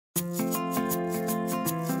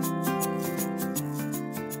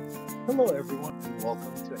Hello, everyone, and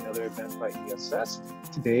welcome to another event by ESS.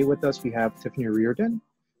 Today with us, we have Tiffany Reardon.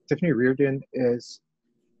 Tiffany Reardon is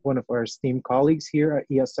one of our esteemed colleagues here at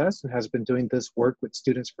ESS and has been doing this work with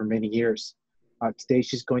students for many years. Today,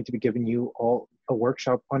 she's going to be giving you all a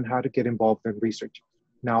workshop on how to get involved in research.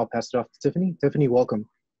 Now I'll pass it off to Tiffany. Tiffany, welcome.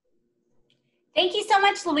 Thank you so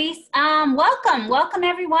much, Luis. Welcome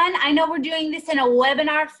everyone. I know we're doing this in a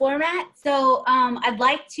webinar format, so I'd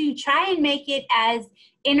like to try and make it as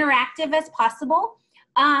interactive as possible.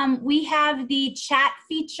 We have the chat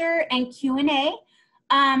feature and Q&A.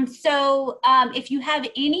 If you have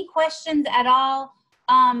any questions at all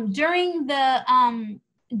during the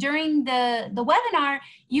webinar,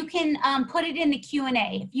 you can put it in the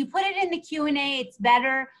Q&A. If you put it in the Q&A, it's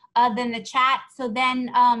better than the chat. So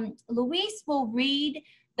then Luis will read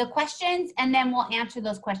the questions and then we'll answer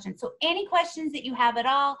those questions. So any questions that you have at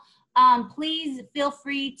all, please feel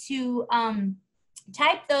free to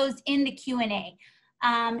type those in the Q&A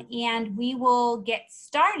and we will get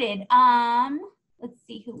started. Let's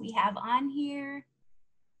see who we have on here.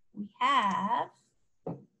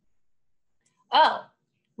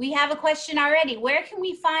 We have a question already. Where can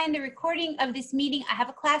we find the recording of this meeting? I have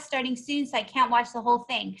a class starting soon, so I can't watch the whole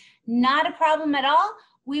thing. Not a problem at all.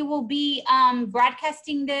 We will be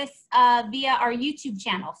broadcasting this via our YouTube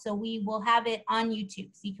channel. So we will have it on YouTube.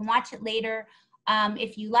 So you can watch it later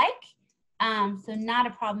if you like. So not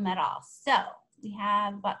a problem at all. So we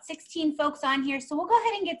have about 16 folks on here. So we'll go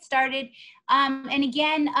ahead and get started. And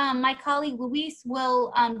again, my colleague Luis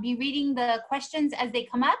will be reading the questions as they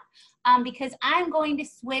come up. Because I'm going to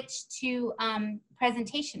switch to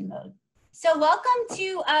presentation mode. So welcome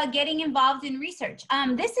to getting involved in research.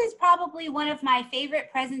 This is probably one of my favorite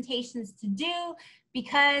presentations to do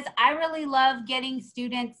because I really love getting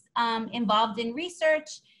students involved in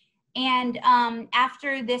research. And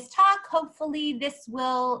after this talk, hopefully this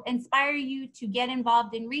will inspire you to get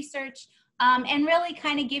involved in research and really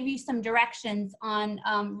kind of give you some directions on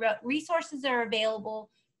resources that are available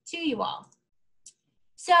to you all.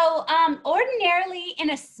 So ordinarily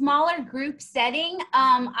in a smaller group setting,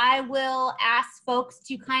 I will ask folks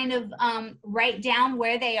to kind of write down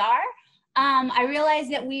where they are. I realize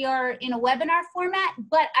that we are in a webinar format,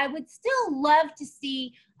 but I would still love to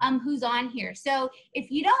see who's on here. So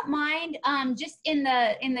if you don't mind, just in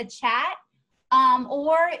the chat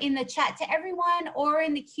or in the chat to everyone or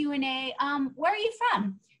in the Q&A, where are you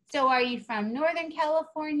from? So are you from Northern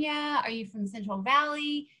California? Are you from Central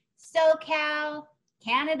Valley, SoCal?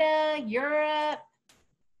 Canada, Europe,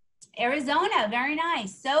 Arizona, very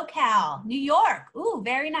nice. SoCal, New York, ooh,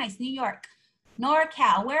 very nice, New York.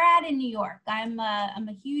 NorCal, where at in New York? I'm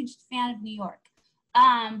a huge fan of New York.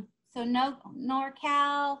 So no,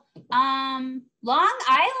 NorCal, Long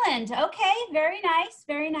Island, okay, very nice,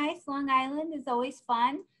 very nice. Long Island is always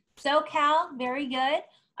fun. SoCal, very good,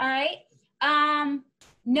 all right.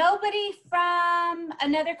 Nobody from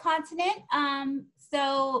another continent,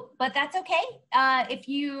 but that's okay. If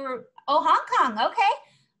you're, Hong Kong,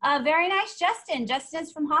 okay. Very nice, Justin.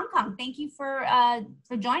 Justin's from Hong Kong. Thank you for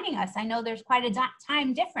joining us. I know there's quite a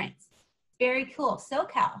time difference. Very cool.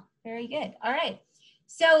 SoCal, very good. All right.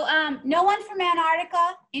 So no one from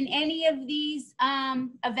Antarctica in any of these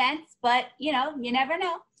events, but you know, you never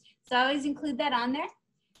know. So I always include that on there.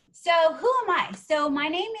 So who am I? So my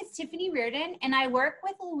name is Tiffany Reardon and I work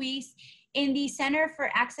with Luis in the Center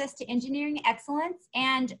for Access to Engineering Excellence.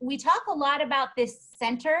 And we talk a lot about this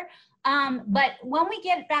center, but when we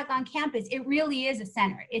get back on campus, it really is a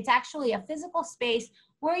center. It's actually a physical space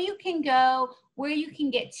where you can go, where you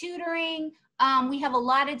can get tutoring. We have a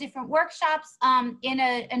lot of different workshops. In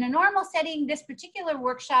a normal setting, this particular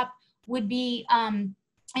workshop would be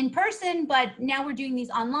in person, but now we're doing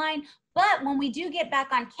these online. But when we do get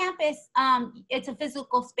back on campus, it's a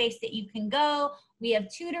physical space that you can go. We have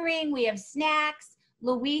tutoring, we have snacks.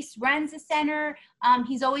 Luis runs the center.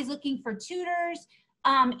 He's always looking for tutors.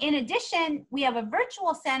 In addition, we have a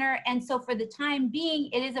virtual center. And so for the time being,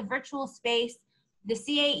 it is a virtual space. The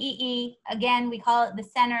CAEE, again, we call it the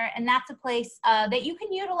center, and that's a place that you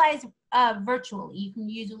can utilize virtually. You can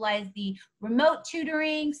utilize the remote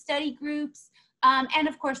tutoring, study groups, and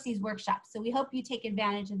of course these workshops. So we hope you take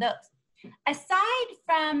advantage of those. Aside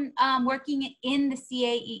from working in the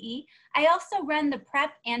CAEE, I also run the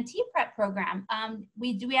prep and T-prep program.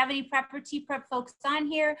 Do we have any prep or T-prep folks on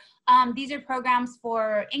here? These are programs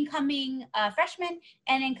for incoming freshmen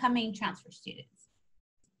and incoming transfer students.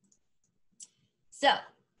 So,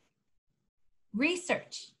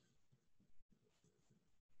 research.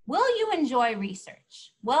 Will you enjoy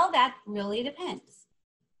research? Well, that really depends.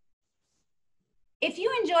 If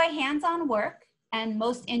you enjoy hands-on work, and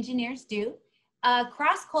most engineers do,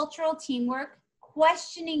 cross-cultural teamwork,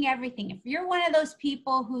 questioning everything. If you're one of those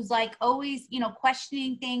people who's like always,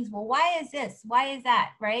 questioning things, well, why is this? Why is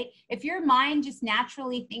that, right? If your mind just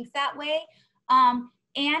naturally thinks that way,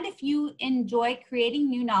 and if you enjoy creating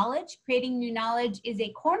new knowledge is a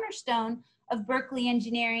cornerstone of Berkeley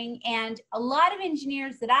engineering. And a lot of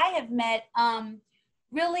engineers that I have met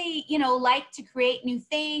really, like to create new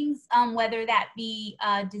things, whether that be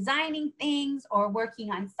designing things or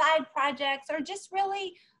working on side projects or just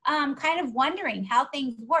really kind of wondering how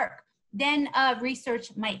things work, then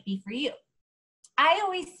research might be for you. I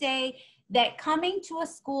always say that coming to a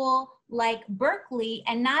school like Berkeley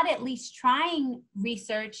and not at least trying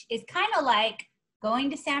research is kind of like going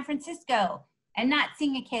to San Francisco and not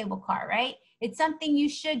seeing a cable car, right? It's something you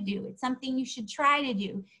should do. It's something you should try to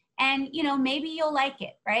do. And, maybe you'll like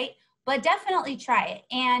it, right? But definitely try it.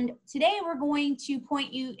 And today we're going to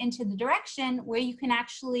point you into the direction where you can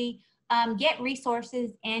actually get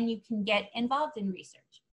resources and you can get involved in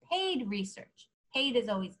research. Paid research. Paid is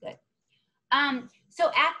always good. So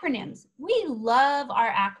acronyms. We love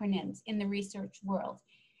our acronyms in the research world.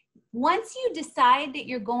 Once you decide that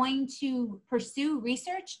you're going to pursue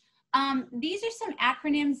research, these are some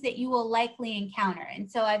acronyms that you will likely encounter. And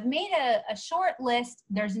so I've made a short list.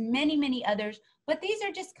 There's many, many others, but these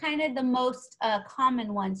are just kind of the most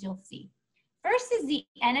common ones you'll see. First is the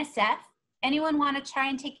NSF. Anyone want to try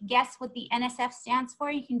and take a guess what the NSF stands for?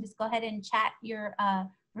 You can just go ahead and chat your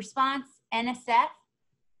response, NSF.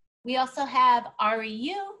 We also have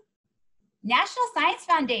REU, National Science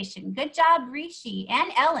Foundation. Good job, Rishi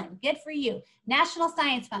and Ellen. Good for you. National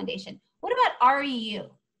Science Foundation. What about REU?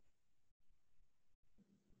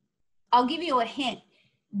 I'll give you a hint.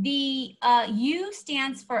 The U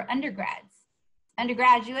stands for undergrads.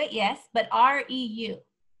 Undergraduate, yes, but REU.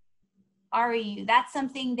 REU, that's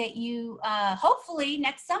something that you, hopefully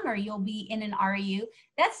next summer you'll be in an REU.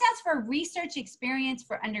 That stands for Research Experience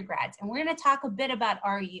for Undergrads, and we're gonna talk a bit about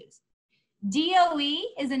REUs. DOE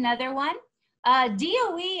is another one.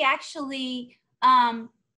 DOE actually,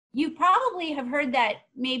 you probably have heard that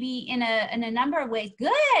maybe in a number of ways.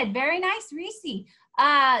 Good, very nice, Reese.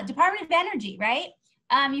 Department of Energy, right?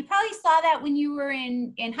 You probably saw that when you were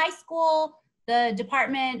in high school, the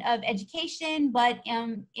Department of Education, but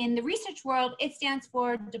in the research world, it stands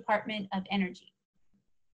for Department of Energy.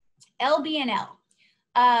 LBNL.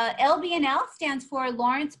 LBNL stands for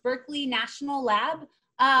Lawrence Berkeley National Lab.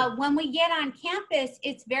 When we get on campus,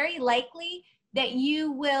 it's very likely that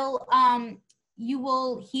you will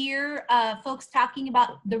hear folks talking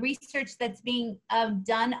about the research that's being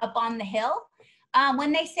done up on the Hill.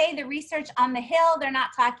 When they say the research on the Hill, they're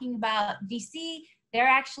not talking about DC. They're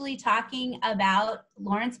actually talking about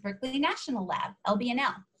Lawrence Berkeley National Lab,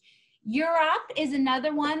 LBNL. UROP is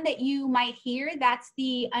another one that you might hear. That's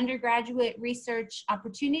the Undergraduate Research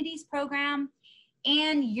Opportunities Program.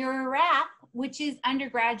 And URAP, which is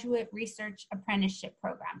Undergraduate Research Apprenticeship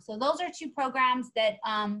Program. So those are two programs that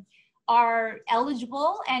are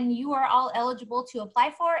eligible, and you are all eligible to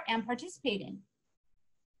apply for and participate in.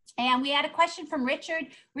 And we had a question from Richard.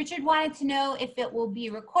 Richard wanted to know if it will be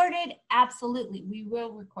recorded. Absolutely, we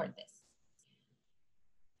will record this.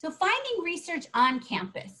 So finding research on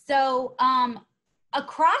campus. So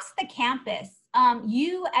across the campus,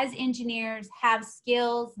 you as engineers have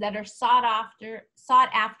skills that are sought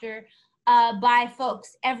after by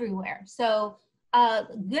folks everywhere. So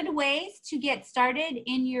good ways to get started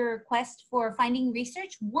in your quest for finding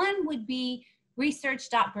research. One would be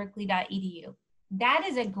research.berkeley.edu. That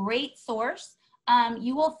is a great source.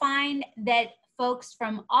 You will find that folks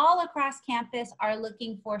from all across campus are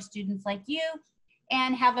looking for students like you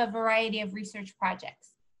and have a variety of research projects.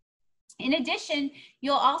 In addition,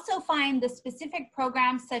 you'll also find the specific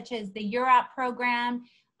programs such as the UROP program,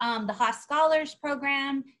 the Haas Scholars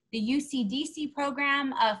program, the UCDC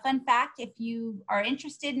program. Fun fact, if you are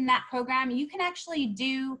interested in that program, you can actually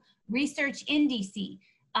do research in DC.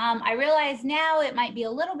 I realize now it might be a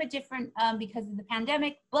little bit different because of the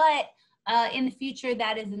pandemic, but in the future,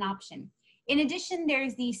 that is an option. In addition,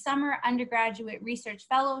 there's the Summer Undergraduate Research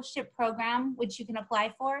Fellowship Program, which you can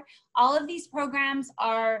apply for. All of these programs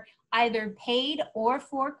are either paid or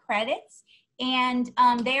for credits, and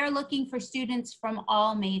they are looking for students from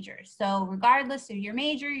all majors. So regardless of your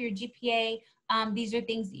major, your GPA, these are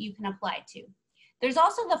things that you can apply to. There's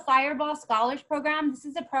also the Fireball Scholars Program. This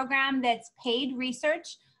is a program that's paid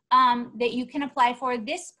research that you can apply for.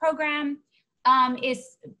 This program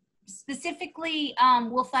is specifically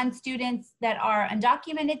will fund students that are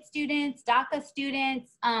undocumented students, DACA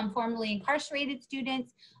students, formerly incarcerated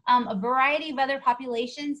students, a variety of other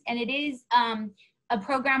populations, and it is a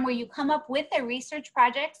program where you come up with a research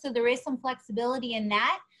project, so there is some flexibility in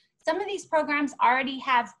that. Some of these programs already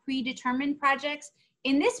have predetermined projects.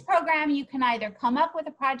 In this program, you can either come up with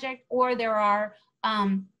a project or there are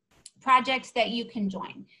projects that you can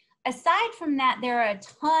join. Aside from that, there are a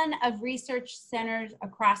ton of research centers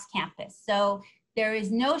across campus. So there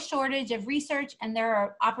is no shortage of research and there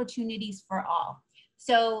are opportunities for all.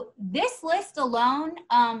 So this list alone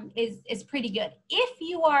is pretty good if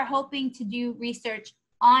you are hoping to do research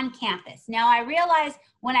on campus. Now I realize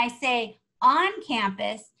when I say on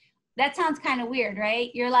campus, that sounds kind of weird, right?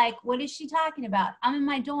 You're like, what is she talking about? I'm in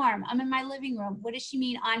my dorm, I'm in my living room. What does she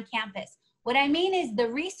mean on campus? What I mean is the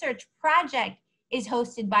research project is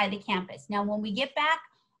hosted by the campus. Now, when we get back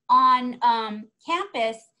on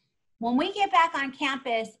campus,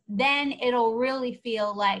 then it'll really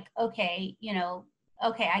feel like, okay, you know,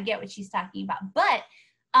 okay, I get what she's talking about. But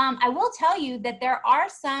I will tell you that there are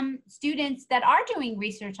some students that are doing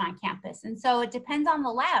research on campus. And so it depends on the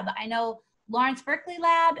lab. I know Lawrence Berkeley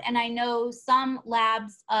Lab, and I know some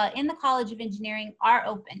labs in the College of Engineering are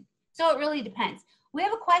open. So it really depends. We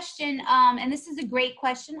have a question, and this is a great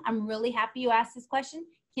question. I'm really happy you asked this question.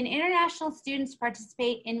 Can international students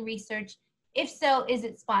participate in research? If so, is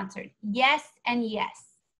it sponsored? Yes and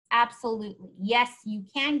yes, absolutely. Yes, you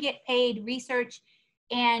can get paid research,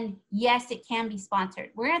 and yes, it can be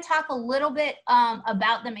sponsored. We're gonna talk a little bit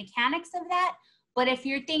about the mechanics of that, but if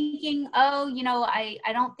you're thinking, oh, you know, I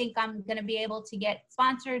don't think I'm gonna be able to get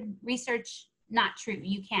sponsored research, not true,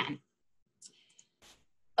 you can.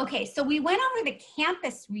 Okay, so we went over the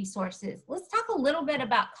campus resources. Let's talk a little bit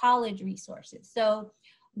about college resources. So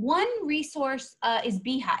one resource is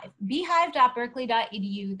Beehive,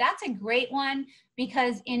 beehive.berkeley.edu. That's a great one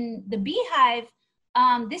because in the Beehive,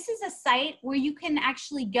 this is a site where you can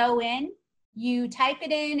actually go in, you type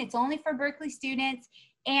it in, it's only for Berkeley students,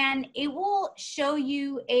 and it will show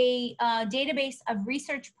you a database of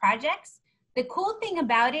research projects. The cool thing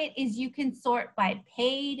about it is you can sort by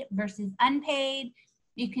paid versus unpaid.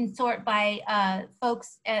 You can sort by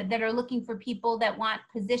folks that are looking for people that want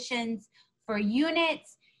positions for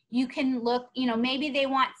units. You can look, you know, maybe they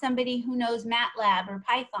want somebody who knows MATLAB or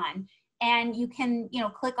Python, and you can, you know,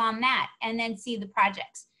 click on that and then see the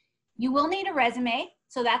projects. You will need a resume.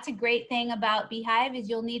 So that's a great thing about Beehive is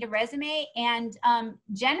you'll need a resume, and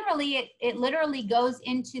generally it literally goes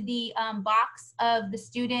into the box of the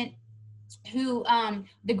student who,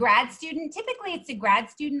 the grad student, typically it's a grad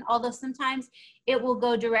student, although sometimes it will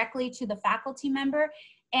go directly to the faculty member,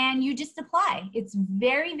 and you just apply. It's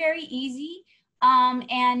very, very easy,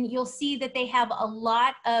 and you'll see that they have a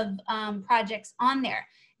lot of projects on there.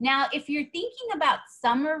 Now, if you're thinking about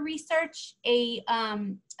summer research, a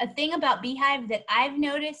thing about Beehive that I've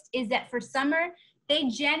noticed is that for summer, they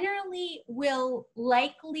generally will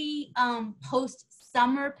likely post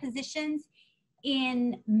summer positions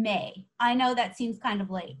in May. I know that seems kind of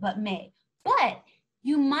late, but May. But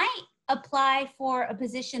you might apply for a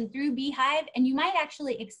position through Beehive, and you might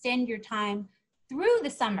actually extend your time through the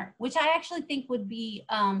summer, which I actually think would be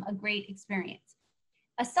a great experience.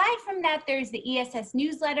 Aside from that, there's the ESS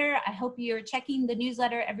newsletter. I hope you're checking the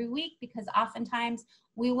newsletter every week because oftentimes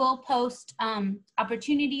we will post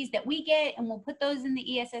opportunities that we get, and we'll put those in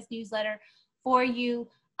the ESS newsletter for you.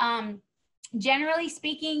 Generally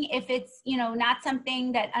speaking, if it's, you know, not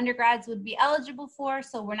something that undergrads would be eligible for,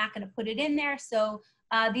 so we're not going to put it in there. So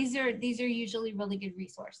these are usually really good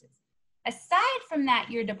resources. Aside from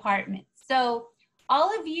that, your department. So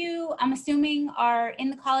all of you, I'm assuming, are in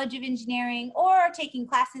the College of Engineering or are taking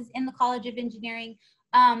classes in the College of Engineering.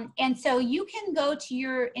 And so you can go to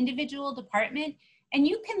your individual department and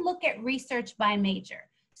you can look at research by major.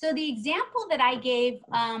 So the example that I gave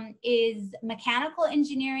is mechanical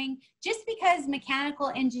engineering, just because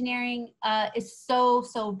mechanical engineering is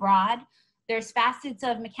so broad. There's facets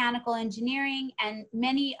of mechanical engineering, and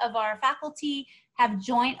many of our faculty have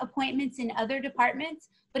joint appointments in other departments.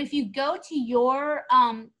 But if you go to your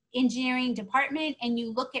engineering department and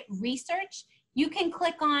you look at research, you can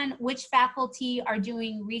click on which faculty are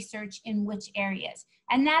doing research in which areas.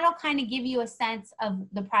 And that'll kind of give you a sense of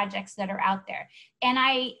the projects that are out there. And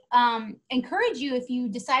I encourage you, if you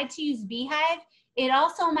decide to use Beehive, it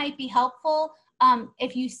also might be helpful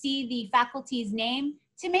if you see the faculty's name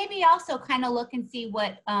to maybe also kind of look and see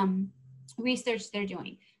what research they're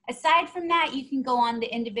doing. Aside from that, you can go on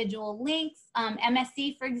the individual links.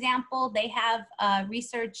 MSc, for example, they have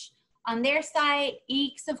research on their site,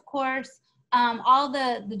 EECS, of course, all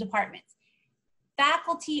the departments.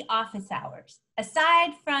 Faculty office hours.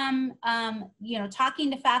 Aside from you know,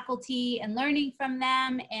 talking to faculty and learning from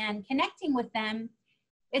them and connecting with them,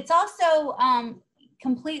 it's also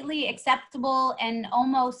completely acceptable and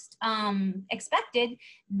almost expected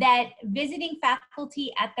that visiting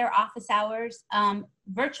faculty at their office hours,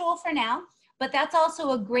 virtual for now, but that's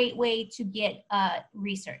also a great way to get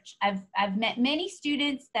research. I've met many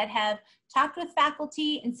students that have talked with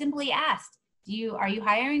faculty and simply asked, are you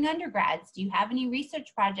hiring undergrads? Do you have any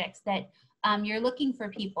research projects that you're looking for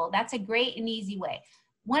people? That's a great and easy way.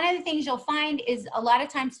 One of the things you'll find is a lot of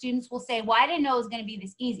times students will say, well, I didn't know it was going to be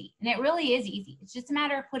this easy. And it really is easy. It's just a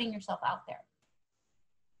matter of putting yourself out there.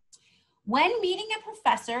 When meeting a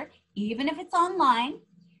professor, even if it's online,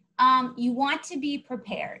 you want to be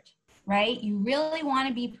prepared, right? You really want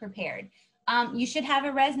to be prepared. You should have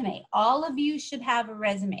a resume. All of you should have a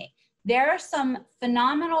resume. There are some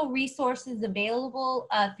phenomenal resources available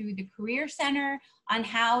through the Career Center on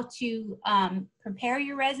how to prepare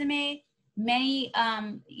your resume. Many,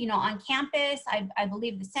 on campus, I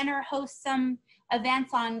believe the center hosts some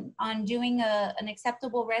events on doing an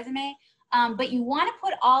acceptable resume. But you want to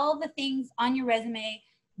put all the things on your resume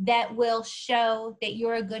that will show that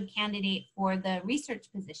you're a good candidate for the research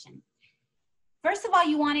position. First of all,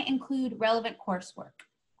 you want to include relevant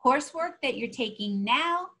coursework that you're taking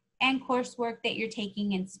now and coursework that you're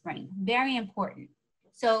taking in spring. Very important.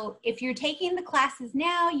 So if you're taking the classes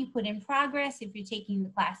now, you put in progress. If you're taking the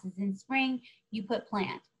classes in spring, you put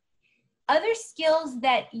planned. Other skills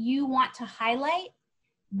that you want to highlight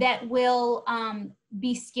that will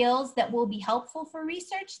be skills that will be helpful for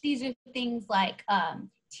research. These are things like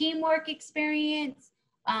teamwork experience.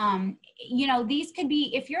 These could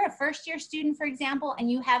be, if you're a first-year student, for example,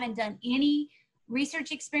 and you haven't done any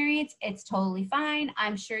research experience, it's totally fine.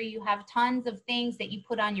 I'm sure you have tons of things that you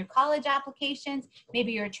put on your college applications.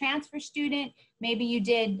 Maybe you're a transfer student. Maybe you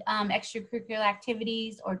did extracurricular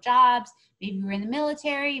activities or jobs. Maybe you were in the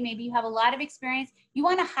military. Maybe you have a lot of experience. You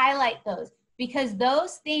want to highlight those because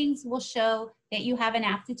those things will show that you have an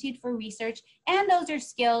aptitude for research, and those are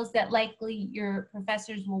skills that likely your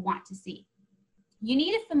professors will want to see. You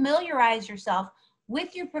need to familiarize yourself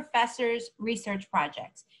with your professor's research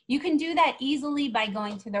projects. You can do that easily by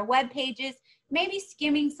going to their web pages, maybe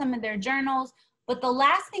skimming some of their journals, but the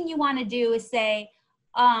last thing you want to do is say,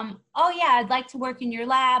 oh yeah, I'd like to work in your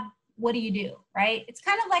lab. What do? Right? It's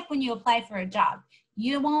kind of like when you apply for a job.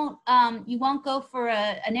 You won't go for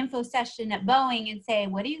an info session at Boeing and say,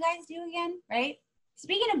 what do you guys do again, right?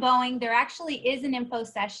 Speaking of Boeing, there actually is an info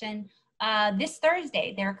session this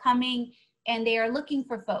Thursday. They're coming and they are looking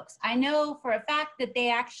for folks. I know for a fact that they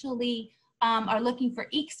actually are looking for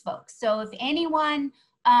EECS folks. So if anyone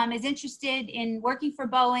is interested in working for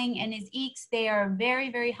Boeing and is EECS, they are very,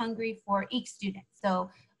 very hungry for EECS students. So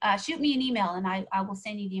shoot me an email and I will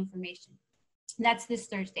send you the information. That's this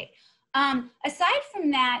Thursday. Aside from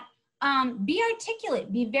that, be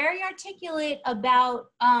articulate, be very articulate about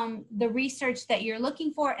the research that you're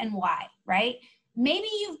looking for and why, right? Maybe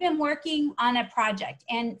you've been working on a project,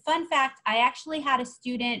 and fun fact, I actually had a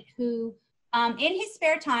student who, in his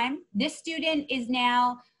spare time, this student is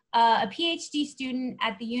now a PhD student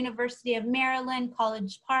at the University of Maryland,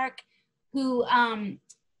 College Park, who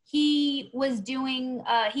he was doing,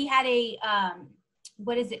 he had a,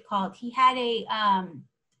 what is it called? He had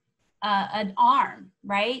an arm,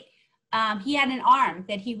 right? He had an arm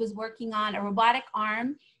that he was working on, a robotic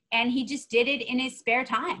arm, and he just did it in his spare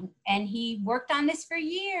time. And he worked on this for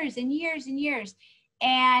years and years and years.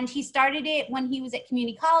 And he started it when he was at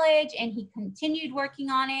community college and he continued working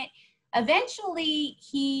on it. Eventually,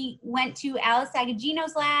 he went to Alice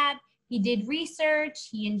Agogino's lab. He did research,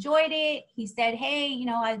 he enjoyed it. He said, hey, you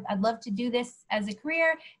know, I'd love to do this as a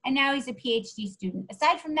career. And now he's a PhD student.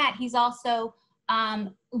 Aside from that, he's also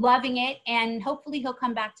loving it, and hopefully he'll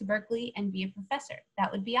come back to Berkeley and be a professor.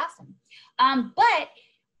 That would be awesome. But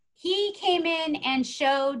he came in and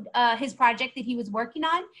showed his project that he was working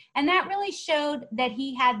on, and that really showed that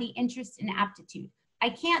he had the interest and aptitude. I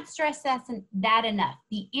can't stress that enough,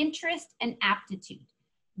 the interest and aptitude.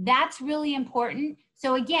 That's really important.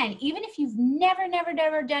 So again, even if you've never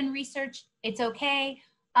done research, it's okay,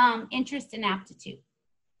 interest and aptitude.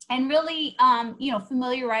 And really, you know,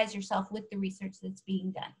 familiarize yourself with the research that's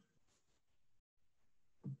being done.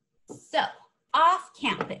 So, off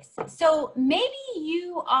campus. So maybe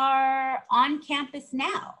you are on campus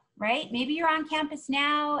now, right? Maybe you're on campus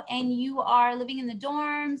now and you are living in the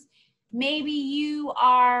dorms. Maybe you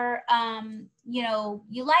are, you know,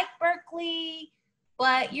 you like Berkeley,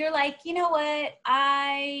 but you're like, you know what?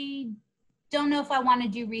 I don't know if I want to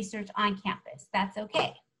do research on campus. That's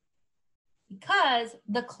okay. Because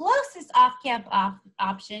the closest off-camp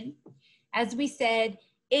option, as we said,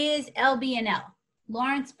 is LBNL,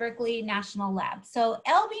 Lawrence Berkeley National Lab. So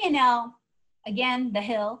LBNL, again, the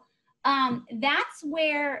Hill, That's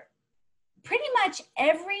where pretty much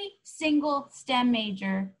every single STEM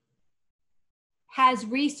major has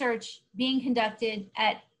research being conducted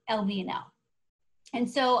at LBNL. And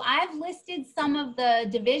so I've listed some of the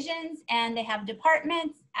divisions, and they have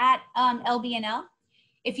departments at LBNL.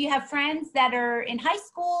 If you have friends that are in high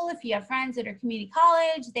school, if you have friends that are community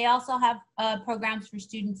college, they also have programs for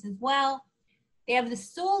students as well. They have the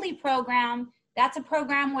Sully program. That's a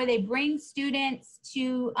program where they bring students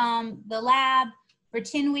to the lab for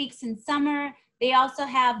 10 weeks in summer. They also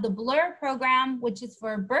have the Blur program, which is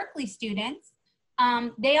for Berkeley students.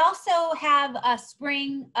 They also have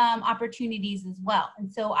spring opportunities as well.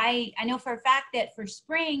 And so I know for a fact that for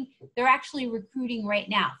spring, they're actually recruiting right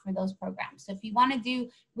now for those programs. So if you want to do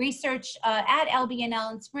research at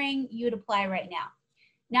LBNL in spring, you would apply right now.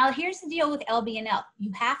 Now, here's the deal with LBNL.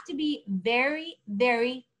 You have to be very,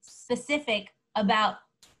 very specific about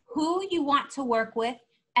who you want to work with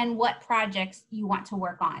and what projects you want to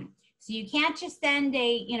work on. So you can't just send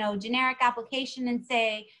a generic application and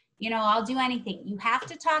say, I'll do anything. You have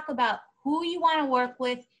to talk about who you want to work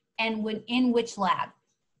with and in which lab.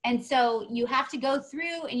 And so you have to go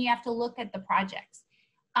through and you have to look at the projects.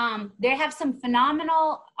 They have some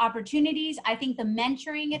phenomenal opportunities. I think the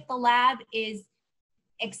mentoring at the lab is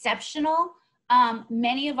exceptional.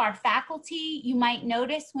 Many of our faculty, you might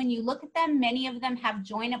notice when you look at them, many of them have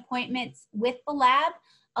joint appointments with the lab.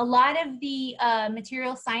 A lot of the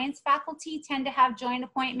material science faculty tend to have joint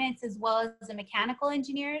appointments, as well as the mechanical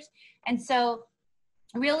engineers. And so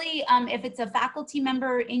really, if it's a faculty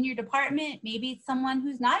member in your department, maybe it's someone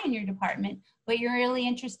who's not in your department, but you're really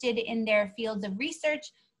interested in their fields of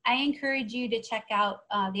research, I encourage you to check out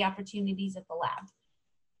the opportunities at the lab.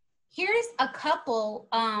 Here's a couple,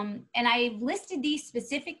 and I've listed these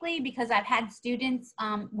specifically because I've had students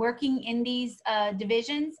working in these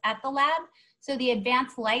divisions at the lab. So the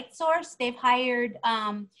advanced light source, they've hired,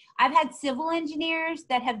 I've had civil engineers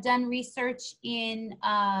that have done research in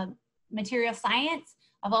material science.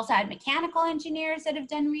 I've also had mechanical engineers that have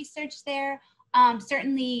done research there.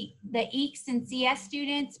 Certainly the EECS and CS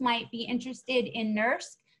students might be interested in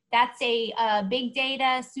NERSC. That's a big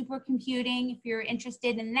data, supercomputing. If you're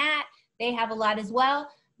interested in that, they have a lot as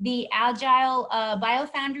well. The Agile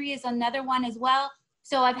Biofoundry is another one as well.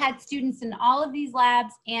 So I've had students in all of these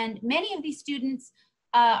labs, and many of these students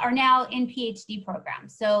are now in PhD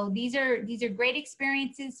programs. So these are great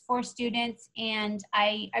experiences for students, and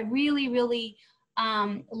I really, really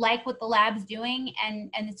like what the lab's doing, and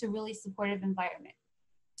it's a really supportive environment.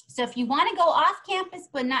 So if you want to go off campus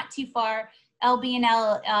but not too far,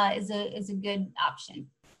 LBNL is a good option.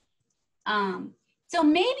 So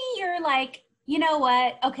maybe you're like, you know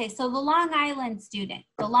what? Okay, so the Long Island student,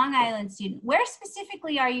 where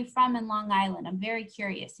specifically are you from in Long Island? I'm very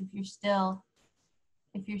curious if you're still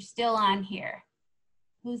on here.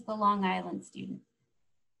 Who's the Long Island student?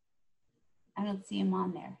 I don't see him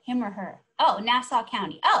on there, him or her. Oh, Nassau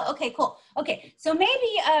County. Oh, okay, cool. Okay, so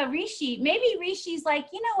maybe Rishi's like,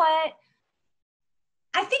 you know what?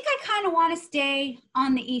 I think I kind of want to stay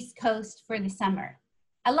on the East Coast for the summer.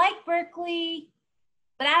 I like Berkeley,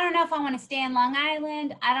 but I don't know if I want to stay in Long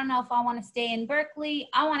Island. I don't know if I want to stay in Berkeley.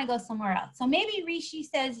 I want to go somewhere else. So maybe Rishi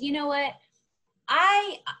says, you know what?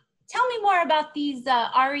 Tell me more about these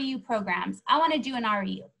REU programs. I want to do an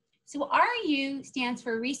REU. So REU stands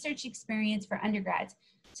for Research Experience for Undergrads.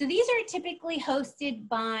 So these are typically hosted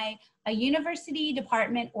by a university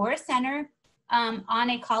department or a center on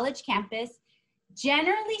a college campus.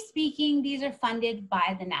 Generally speaking, these are funded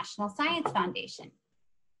by the National Science Foundation.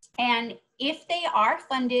 And if they are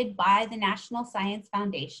funded by the National Science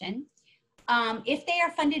Foundation, if they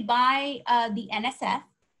are funded by the NSF,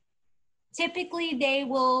 typically they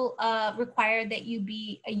will require that you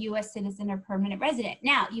be a US citizen or permanent resident.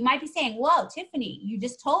 Now, you might be saying, whoa, Tiffany, you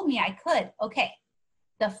just told me I could. Okay,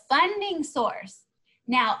 the funding source.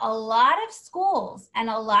 Now, a lot of schools and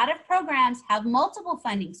a lot of programs have multiple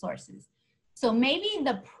funding sources. So maybe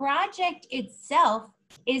the project itself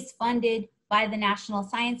is funded by the National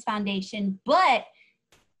Science Foundation, but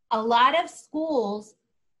a lot of schools,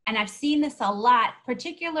 and I've seen this a lot,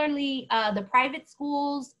 particularly the private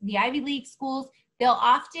schools, the Ivy League schools, they'll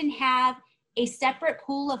often have a separate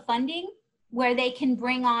pool of funding where they can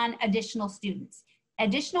bring on additional students,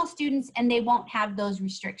 and they won't have those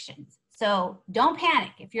restrictions. So don't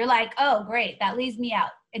panic. If you're like, oh, great, that leaves me out.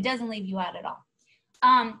 It doesn't leave you out at all.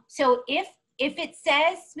 So if it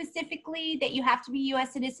says specifically that you have to be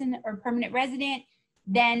US citizen or permanent resident,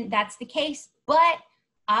 then that's the case. But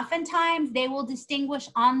oftentimes they will distinguish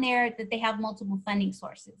on there that they have multiple funding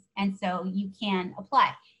sources. And so you can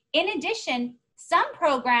apply. In addition, some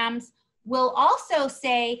programs will also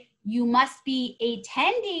say you must be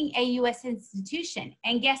attending a U.S. institution.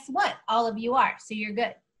 And guess what? All of you are, so you're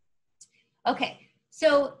good. Okay,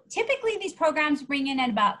 so typically these programs bring in at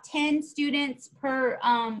about 10 students per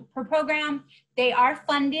program. They are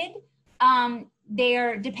funded. They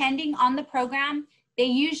are depending on the program. They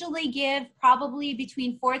usually give probably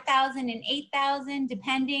between 4,000 and 8,000,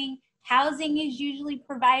 depending. Housing is usually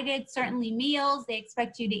provided, certainly meals, they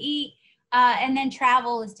expect you to eat. And then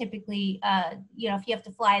travel is typically, you know, if you have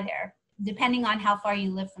to fly there, depending on how far you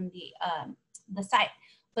live from the site.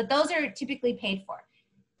 But those are typically paid for.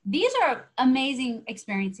 These are amazing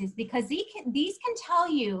experiences because these can tell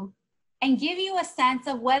you and give you a sense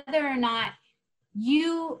of whether or not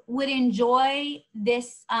you would enjoy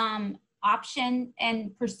this option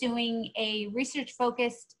and pursuing a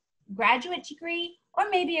research-focused graduate degree or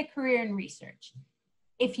maybe a career in research.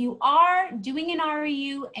 If you are doing an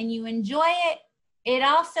REU and you enjoy it, it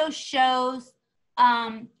also shows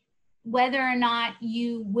whether or not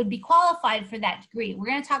you would be qualified for that degree. We're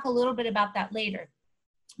going to talk a little bit about that later.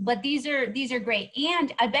 But these are great.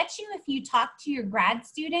 And I bet you if you talk to your grad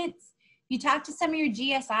students, you talk to some of your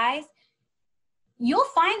GSIs, you'll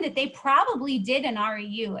find that they probably did an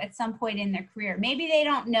REU at some point in their career. Maybe they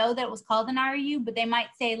don't know that it was called an REU, but they might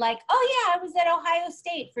say like, oh yeah, I was at Ohio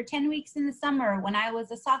State for 10 weeks in the summer when I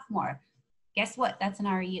was a sophomore. Guess what? That's an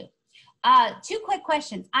REU. 2 quick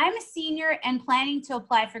questions. I'm a senior and planning to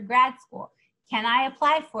apply for grad school. Can I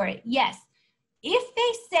apply for it? Yes. If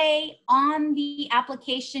they say on the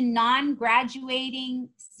application non-graduating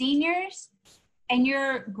seniors and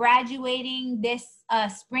you're graduating this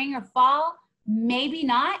spring or fall, maybe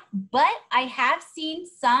not, but I have seen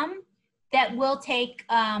some that will take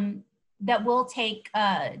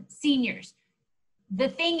seniors. The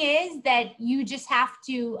thing is that you just have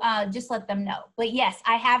to just let them know. But yes,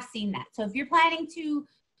 I have seen that. So if you're planning to,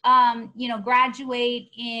 you know, graduate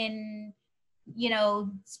in, you know,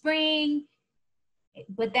 spring,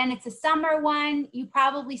 but then it's a summer one, you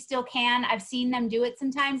probably still can. I've seen them do it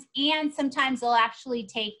sometimes. And sometimes they'll actually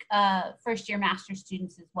take first year master's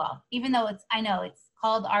students as well, even though I know it's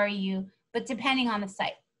called REU, but depending on the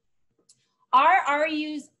site. Are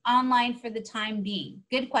REUs online for the time being?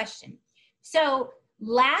 Good question. So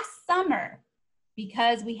last summer,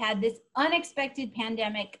 because we had this unexpected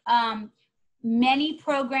pandemic, many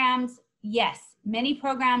programs, yes, many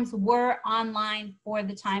programs were online for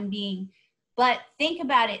the time being. But think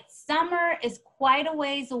about it, summer is quite a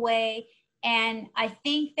ways away. And I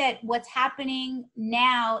think that what's happening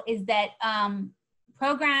now is that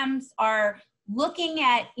programs are looking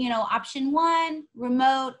at, you know, option 1,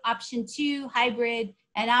 remote, option 2, hybrid,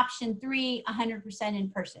 and option 3, 100% in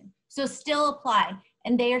person. So still apply,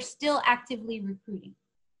 and they are still actively recruiting.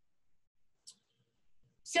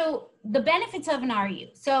 So the benefits of an REU.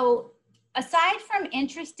 So aside from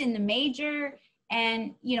interest in the major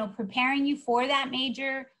and, you know, preparing you for that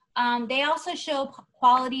major, they also show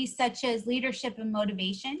qualities such as leadership and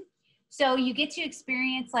motivation. So you get to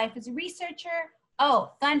experience life as a researcher.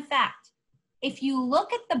 Oh, fun fact. If you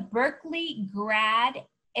look at the Berkeley grad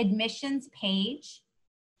admissions page,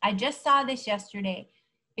 I just saw this yesterday.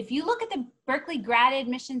 If you look at the Berkeley grad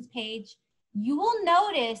admissions page, you will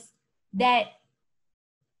notice that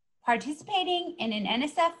participating in an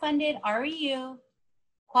NSF funded REU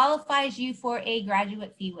qualifies you for a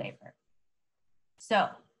graduate fee waiver. So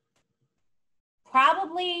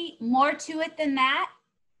probably more to it than that.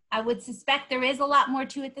 I would suspect there is a lot more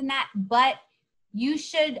to it than that, but you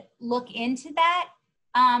should look into that.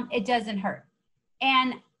 It doesn't hurt.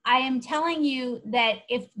 And I am telling you that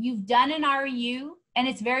if you've done an REU, and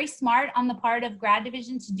it's very smart on the part of grad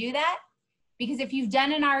division to do that, because if you've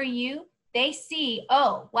done an REU, they see,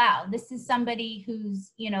 oh, wow, this is somebody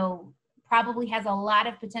who's, you know, probably has a lot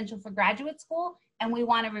of potential for graduate school, and we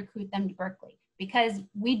want to recruit them to Berkeley because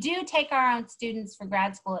we do take our own students for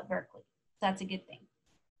grad school at Berkeley. So that's a good thing.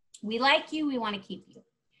 We like you, we want to keep you.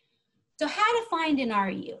 So how to find an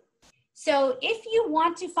REU. So if you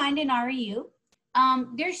want to find an REU,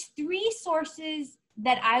 there's 3 sources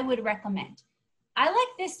that I would recommend. I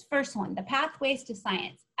like this first one, the Pathways to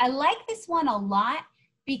Science. I like this one a lot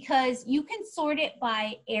because you can sort it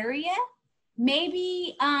by area.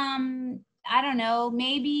 Maybe, I don't know,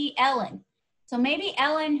 maybe Ellen. So maybe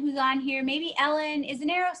Ellen, who's on here, maybe Ellen is an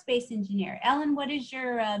aerospace engineer. Ellen, what is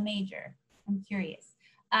your major? I'm curious.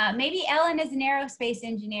 Maybe Ellen is an aerospace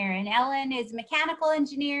engineer and Ellen is a mechanical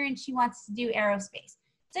engineer and she wants to do aerospace.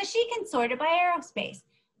 So she can sort it by aerospace.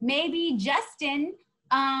 Maybe Justin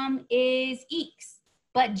is EECS,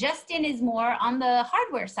 but Justin is more on the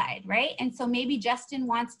hardware side, right? And so maybe Justin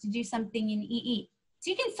wants to do something in EE.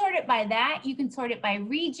 So you can sort it by that. You can sort it by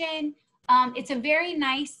region. It's a very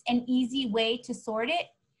nice and easy way to sort it.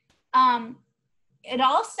 It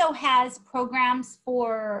also has programs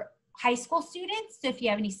for high school students. So if you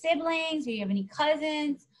have any siblings or you have any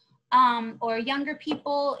cousins or younger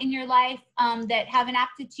people in your life that have an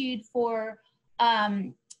aptitude for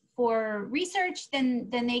research, then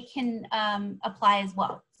they can apply as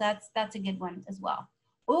well. So that's a good one as well.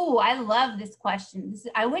 Oh, I love this question.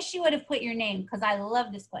 I wish you would have put your name because I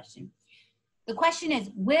love this question. The question is,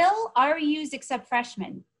 will REUs accept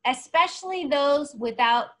freshmen, especially those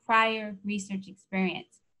without prior research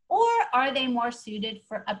experience? Or are they more suited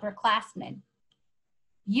for upperclassmen?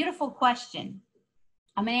 Beautiful question.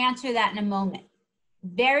 I'm going to answer that in a moment.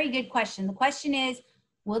 Very good question. The question is,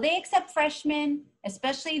 will they accept freshmen,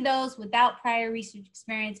 especially those without prior research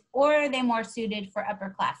experience, or are they more suited for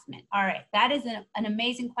upperclassmen? All right, that is an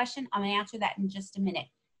amazing question. I'm going to answer that in just a minute.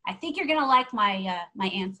 I think you're going to like my, my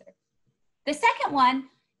answer. The second one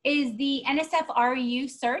is the NSF REU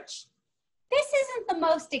search. This isn't the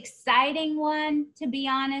most exciting one, to be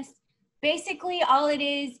honest. Basically, all it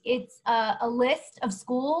is, it's a list of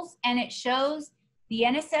schools, and it shows the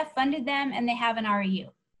NSF funded them and they have an REU,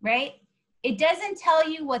 right? It doesn't tell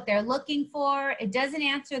you what they're looking for. It doesn't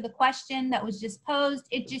answer the question that was just posed.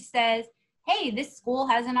 It just says, hey, this school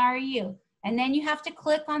has an REU. And then you have to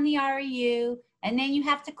click on the REU, and then you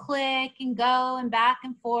have to click and go and back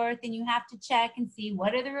and forth, and you have to check and see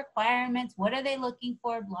what are the requirements, what are they looking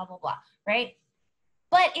for, blah, blah, blah, right?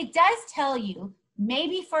 But it does tell you,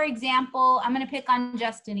 maybe, for example, I'm going to pick on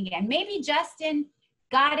Justin again. Maybe Justin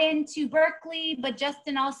got into Berkeley, but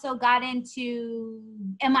Justin also got into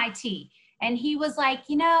MIT. And he was like,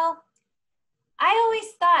 you know, I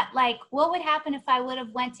always thought, like, what would happen if I would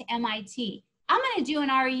have went to MIT? I'm going to do an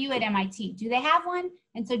REU at MIT. Do they have one?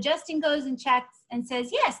 And so Justin goes and checks and says,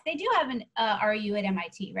 yes, they do have an REU at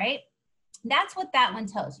MIT, right? That's what that one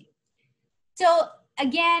tells you. So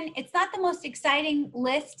again, it's not the most exciting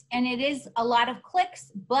list, and it is a lot of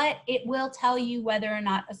clicks, but it will tell you whether or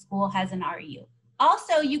not a school has an REU.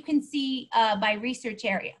 Also, you can see by research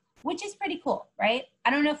area, which is pretty cool, right? I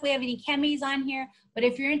don't know if we have any chemies on here, but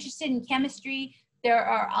if you're interested in chemistry, there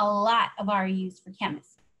are a lot of REUs for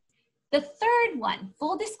chemists. The third one,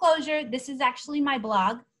 full disclosure, this is actually my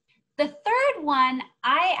blog. The third one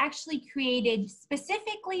I actually created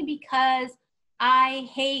specifically because I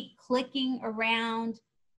hate clicking around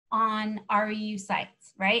on REU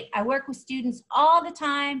sites, right? I work with students all the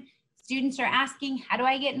time. Students are asking, how do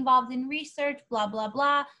I get involved in research, blah, blah,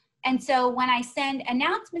 blah. And so when I send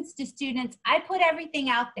announcements to students, I put everything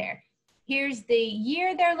out there. Here's the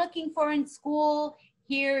year they're looking for in school.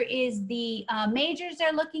 Here is the majors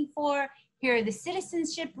they're looking for. Here are the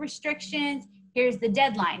citizenship restrictions. Here's the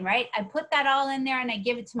deadline, right? I put that all in there and I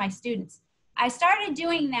give it to my students. I started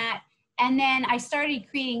doing that, and then I started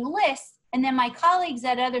creating lists, and then my colleagues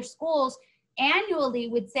at other schools annually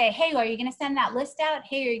would say, hey, are you going to send that list out?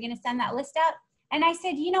 Hey, are you going to send that list out? And I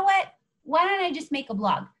said, you know what? Why don't I just make a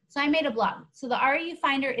blog? So I made a blog. So the REU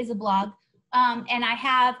Finder is a blog, and I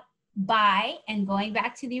have by, and going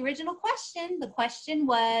back to the original question, the question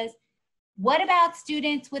was, what about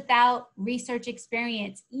students without research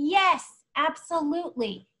experience? Yes,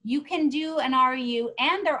 absolutely. You can do an REU,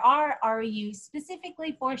 and there are REUs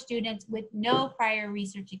specifically for students with no prior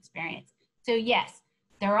research experience. So yes,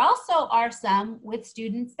 there also are some with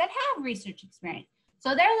students that have research experience.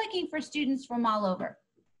 So they're looking for students from all over.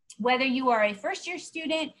 Whether you are a first-year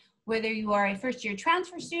student, whether you are a first-year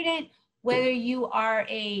transfer student, whether you are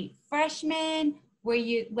a freshman,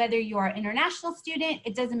 whether you are an international student,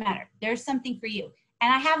 it doesn't matter. There's something for you.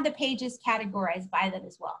 And I have the pages categorized by them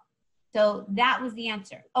as well. So that was the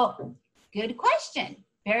answer. Oh, good question.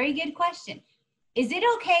 Very good question. Is it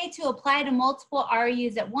okay to apply to multiple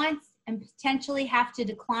REUs at once and potentially have to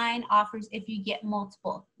decline offers if you get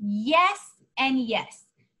multiple? Yes and yes.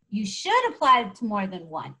 You should apply to more than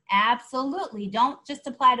one. Absolutely. Don't just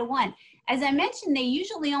apply to one. As I mentioned, they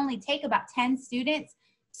usually only take about 10 students.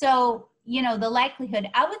 So, you know, the likelihood,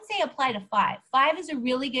 I would say apply to 5. 5 is a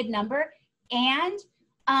really good number. And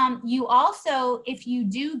you also, if you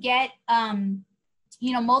do get,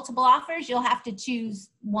 you know, multiple offers, you'll have to choose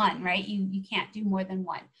one, right? You can't do more than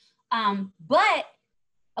one. But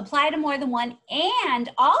apply to more than one.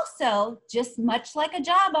 And also, just much like a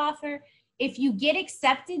job offer, if you get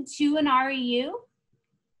accepted to an REU,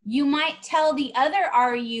 you might tell the other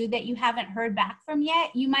REU that you haven't heard back from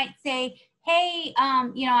yet. You might say, hey,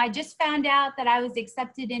 you know, I just found out that I was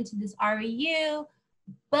accepted into this REU,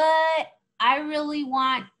 but I really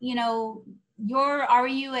want, you know, your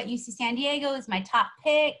REU at UC San Diego is my top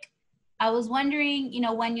pick. I was wondering, you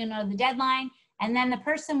know, when you'll know the deadline. And then the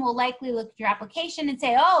person will likely look at your application and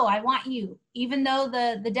say, oh, I want you. Even though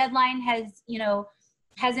the deadline has,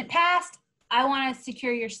 hasn't passed, I want to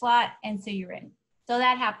secure your slot, and so you're in. So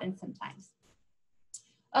that happens sometimes.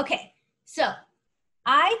 Okay, so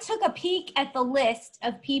I took a peek at the list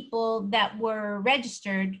of people that were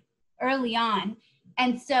registered early on.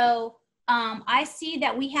 And so I see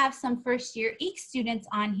that we have some first year EECS students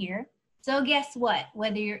on here. So guess what?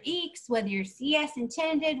 Whether you're EECS, whether you're CS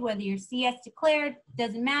intended, whether you're CS declared,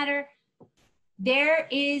 doesn't matter. There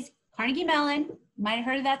is Carnegie Mellon, you might have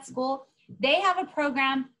heard of that school. They have a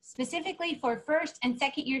program specifically for first and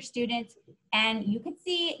second year students. And you can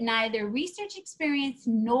see neither research experience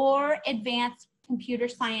nor advanced computer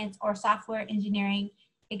science or software engineering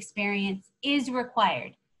experience is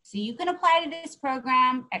required. So you can apply to this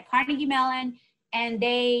program at Carnegie Mellon, and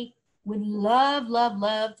they would love, love,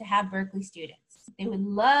 love to have Berkeley students. They would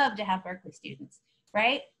love to have Berkeley students,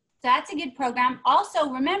 right? So that's a good program. Also,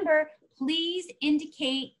 remember, please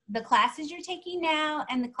indicate the classes you're taking now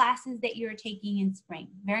and the classes that you're taking in spring.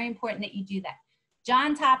 Very important that you do that.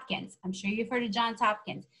 Johns Hopkins, I'm sure you've heard of Johns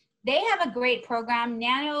Hopkins. They have a great program,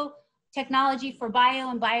 nanotechnology for bio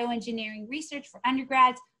and bioengineering research for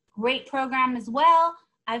undergrads. Great program as well.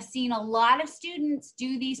 I've seen a lot of students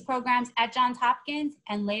do these programs at Johns Hopkins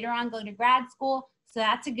and later on go to grad school. So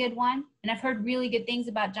that's a good one. And I've heard really good things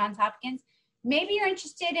about Johns Hopkins. Maybe you're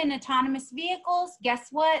interested in autonomous vehicles. Guess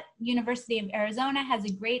what? University of Arizona has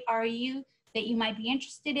a great REU that you might be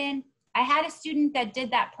interested in. I had a student that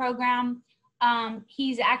did that program.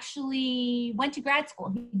 He's actually went to grad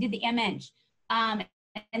school. He did the MEng.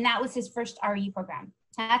 And that was his first REU program.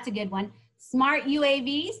 So that's a good one. Smart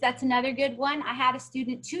UAVs, that's another good one. I had a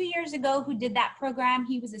student 2 years ago who did that program.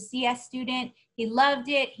 He was a CS student. He loved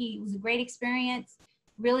it. It was a great experience.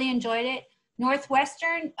 Really enjoyed it.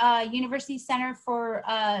 Northwestern University Center for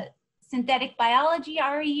Synthetic Biology,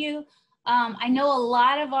 REU. I know a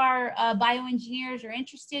lot of our bioengineers are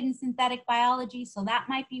interested in synthetic biology, so that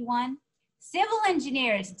might be one. Civil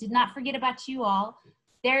engineers, did not forget about you all.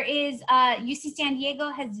 There is UC San Diego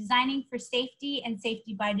has Designing for Safety and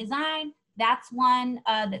Safety by Design. That's one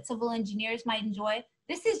that civil engineers might enjoy.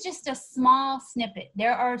 This is just a small snippet.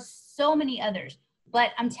 There are so many others,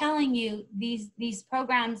 but I'm telling you, these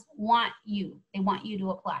programs want you. They want you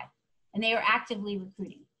to apply, and they are actively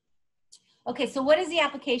recruiting. Okay, so what does the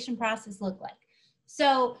application process look like?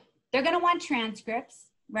 So they're gonna want transcripts,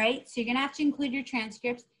 right? So you're gonna have to include your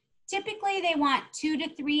transcripts. Typically, they want 2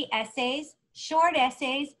 to 3 essays, short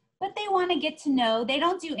essays, but they wanna get to know. They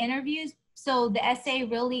don't do interviews, so the essay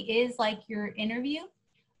really is like your interview.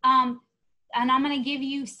 And I'm gonna give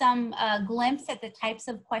you some glimpse at the types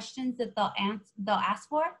of questions that they'll ask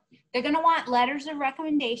for. They're gonna want letters of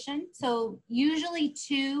recommendation. So usually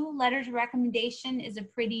 2 letters of recommendation is a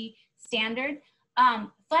pretty standard.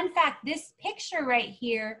 Fun fact, this picture right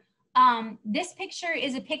here, this picture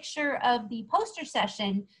is a picture of the poster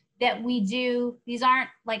session that we do. These aren't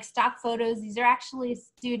like stock photos. These are actually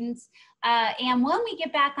students. And when we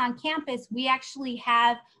get back on campus, we actually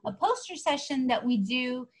have a poster session that we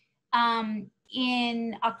do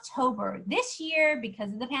in October. This year,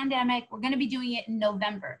 because of the pandemic, we're gonna be doing it in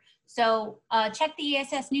November. So check the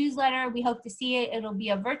ESS newsletter. We hope to see it. It'll be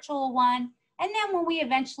a virtual one. And then when we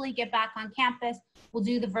eventually get back on campus, we'll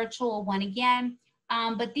do the virtual one again.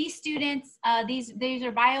 But these students, these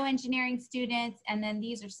are bioengineering students, and then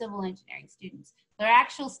these are civil engineering students. They're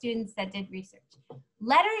actual students that did research.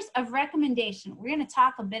 Letters of recommendation, we're gonna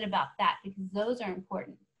talk a bit about that because those are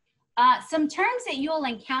important. Some terms that you'll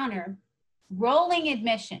encounter, rolling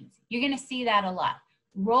admissions. You're gonna see that a lot.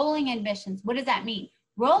 Rolling admissions, what does that mean?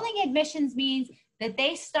 Rolling admissions means that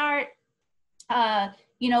they start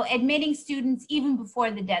admitting students even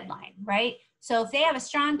before the deadline, right? So if they have a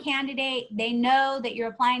strong candidate, they know that you're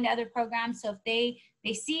applying to other programs. So if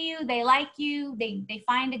they see you, they like you, they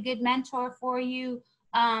find a good mentor for you,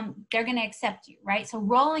 they're gonna accept you, right? So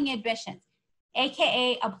rolling admissions,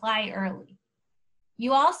 AKA apply early.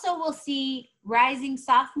 You also will see rising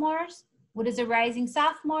sophomores. What is a rising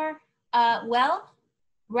sophomore? Well,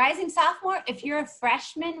 rising sophomore, if you're a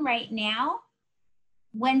freshman right now,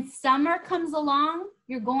 when summer comes along,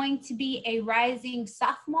 you're going to be a rising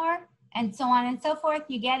sophomore, and so on and so forth.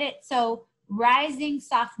 You get it? So rising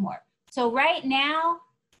sophomore. So right now,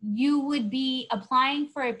 you would be applying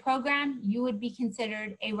for a program, you would be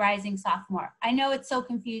considered a rising sophomore. I know it's so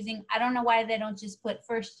confusing. I don't know why they don't just put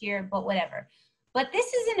first year, but whatever. But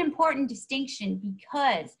this is an important distinction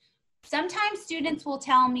because sometimes students will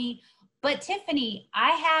tell me, but Tiffany,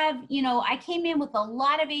 I came in with a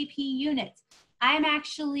lot of AP units. I'm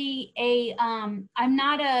actually I'm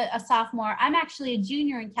not a sophomore. I'm actually a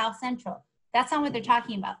junior in Cal Central. That's not what they're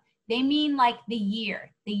talking about. They mean like the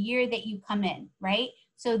year that you come in, right?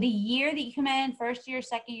 So the year that you come in, first year,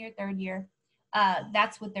 second year, third year,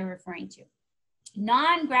 that's what they're referring to.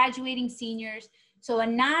 Non-graduating seniors. So a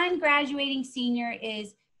non-graduating senior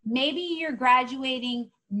is maybe you're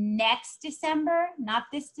graduating next December, not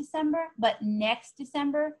this December, but next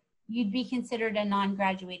December, you'd be considered a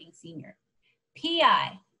non-graduating senior.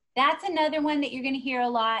 PI, that's another one that you're going to hear a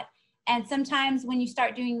lot. And sometimes when you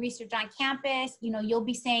start doing research on campus, you know, you'll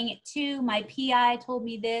be saying it too. My PI told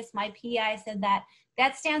me this, my PI said that.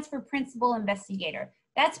 That stands for principal investigator.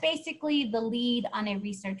 That's basically the lead on a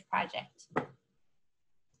research project.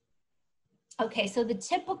 Okay, so the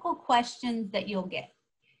typical questions that you'll get.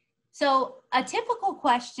 So a typical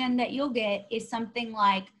question that you'll get is something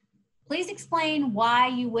like, please explain why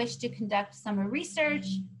you wish to conduct summer research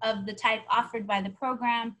of the type offered by the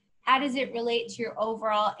program. How does it relate to your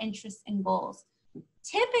overall interests and goals?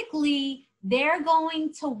 Typically, they're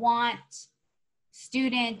going to want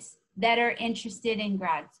students that are interested in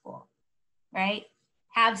grad school, right?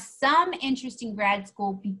 Have some interest in grad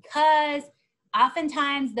school, because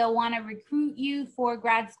oftentimes they'll want to recruit you for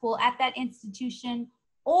grad school at that institution,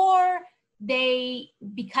 or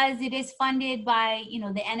because it is funded by, you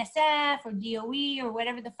know, the NSF or DOE or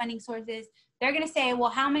whatever the funding source is, they're going to say, well,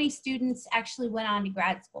 how many students actually went on to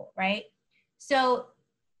grad school, right? So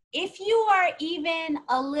if you are even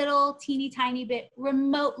a little teeny tiny bit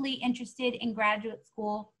remotely interested in graduate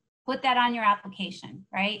school, put that on your application,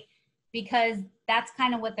 right? Because that's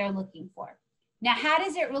kind of what they're looking for. Now, how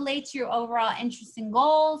does it relate to your overall interests and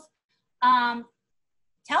goals?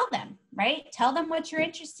 Tell them, right? Tell them what you're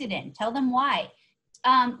interested in. Tell them why.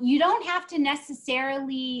 You don't have to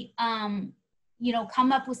necessarily, you know,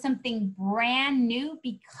 come up with something brand new,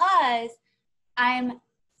 because I'm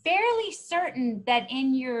fairly certain that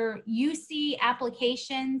in your UC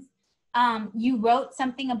applications, you wrote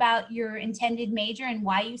something about your intended major and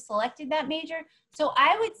why you selected that major. So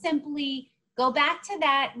I would simply go back to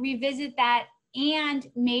that, revisit that, and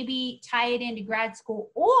maybe tie it into grad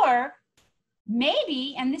school. Or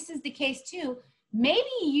maybe, and this is the case too, maybe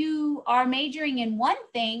you are majoring in one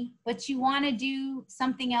thing, but you want to do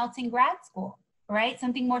something else in grad school, right?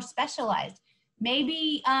 Something more specialized.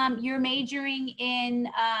 Maybe you're majoring in,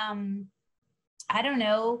 I don't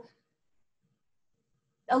know,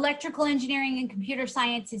 electrical engineering and computer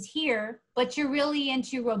science is here, but you're really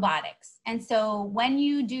into robotics. And so when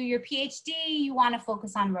you do your PhD, you want to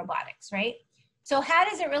focus on robotics, right? So how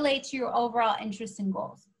does it relate to your overall interests and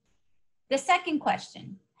goals? The second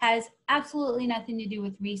question has absolutely nothing to do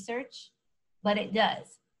with research, but it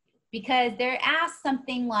does, because they're asked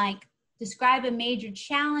something like, describe a major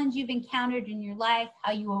challenge you've encountered in your life,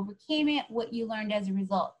 how you overcame it, what you learned as a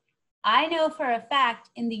result. I know for a fact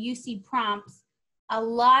in the UC prompts, a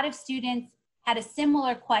lot of students had a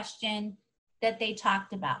similar question that they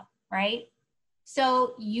talked about, right?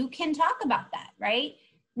 So you can talk about that, right?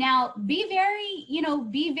 Now, be very, you know,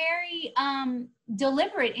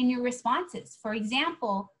 deliberate in your responses. For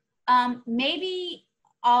example, maybe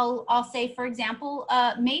I'll say, for example,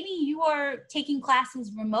 maybe you are taking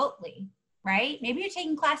classes remotely, right? Maybe you're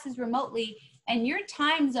taking classes remotely and your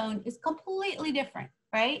time zone is completely different,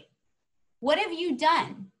 right? What have you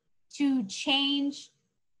done to change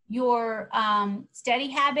your study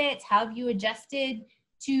habits? How have you adjusted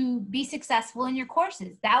to be successful in your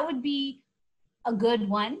courses? That would be a good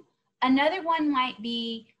one. Another one might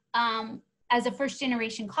be, as a first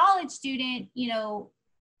generation college student, you know,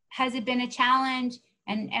 has it been a challenge,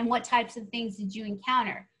 and what types of things did you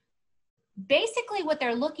encounter? Basically what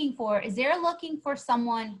they're looking for is they're looking for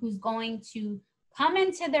someone who's going to come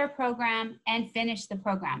into their program and finish the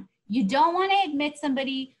program. You don't want to admit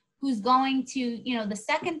somebody who's going to, you know, the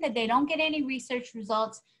second that they don't get any research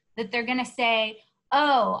results, that they're going to say,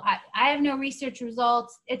 oh, I have no research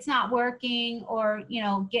results, it's not working, or, you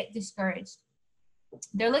know, get discouraged.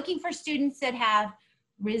 They're looking for students that have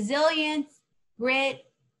resilience, grit,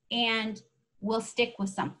 and will stick with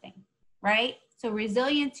something, right? So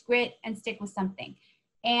resilience, grit, and stick with something.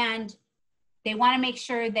 And they want to make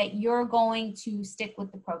sure that you're going to stick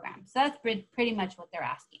with the program. So that's pretty much what they're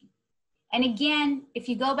asking. And again, if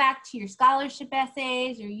you go back to your scholarship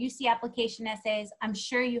essays or UC application essays, I'm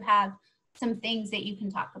sure you have some things that you can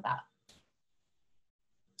talk about.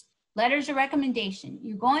 Letters of recommendation.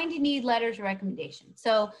 You're going to need letters of recommendation.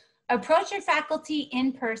 So approach your faculty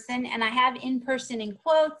in person, and I have in person in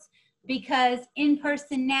quotes because in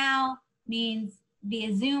person now means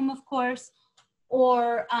via Zoom, of course,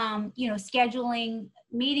 or you know, scheduling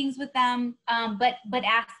meetings with them, but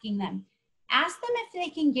asking them. Ask them if they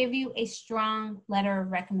can give you a strong letter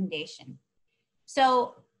of recommendation.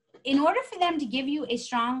 So in order for them to give you a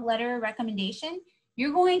strong letter of recommendation,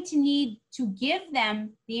 you're going to need to give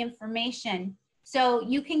them the information. So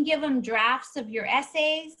you can give them drafts of your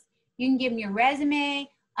essays, you can give them your resume.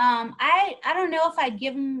 I don't know if I'd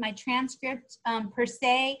give them my transcript per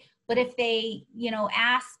se, but if they,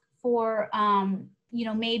 ask for,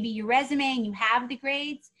 maybe your resume and you have the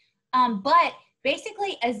grades, but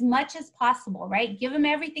basically as much as possible, right? Give them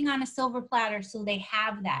everything on a silver platter so they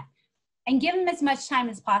have that, and give them as much time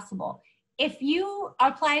as possible. If you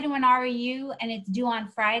apply to an REU and it's due on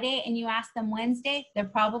Friday and you ask them Wednesday, they're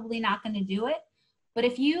probably not going to do it. But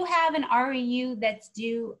if you have an REU that's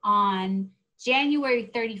due on January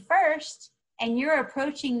 31st and you're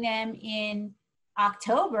approaching them in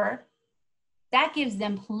October, that gives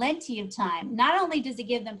them plenty of time. Not only does it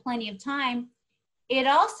give them plenty of time, it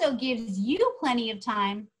also gives you plenty of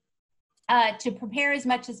time to prepare as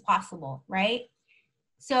much as possible, right?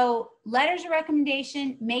 So letters of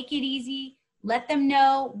recommendation, make it easy. Let them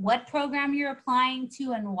know what program you're applying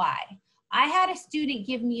to and why. I had a student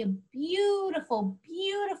give me a beautiful,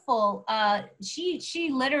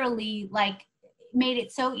 she literally like made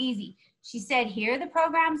it so easy. She said, here are the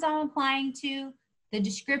programs I'm applying to, the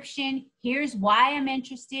description, here's why I'm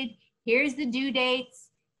interested, here's the due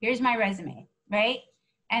dates, here's my resume, right?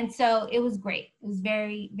 And so it was great. It was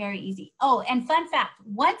very, very easy. Oh, and fun fact,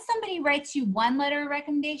 once somebody writes you one letter of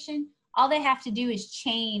recommendation, all they have to do is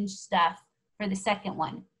change stuff for the second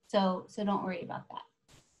one. So don't worry about that.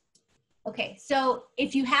 Okay, so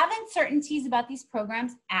if you have uncertainties about these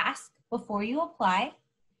programs, ask before you apply.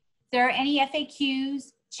 If there are any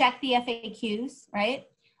FAQs, check the FAQs, right?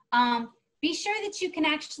 Be sure that you can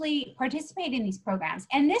actually participate in these programs.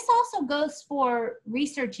 And this also goes for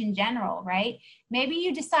research in general, right? Maybe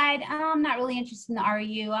you decide, oh, I'm not really interested in the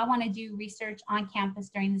REU. I want to do research on campus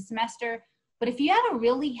during the semester. But if you have a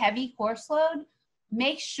really heavy course load,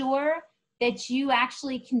 make sure that you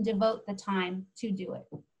actually can devote the time to do it.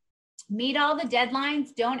 Meet all the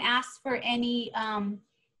deadlines. Don't ask for any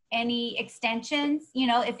extensions.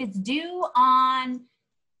 If it's due on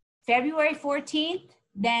February 14th,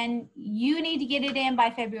 then you need to get it in by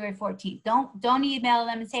February 14th. Don't email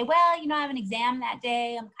them and say, well, I have an exam that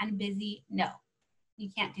day, I'm kind of busy. No, you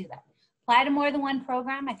can't do that. Apply to more than one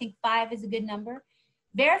program. I think 5 is a good number.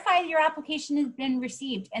 Verify your application has been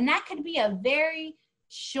received. And that could be a very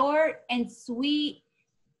short and sweet,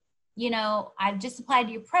 I've just applied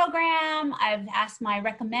to your program. I've asked my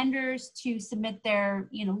recommenders to submit their,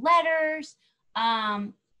 letters.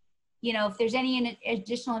 If there's any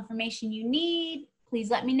additional information you need, please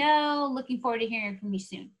let me know. Looking forward to hearing from you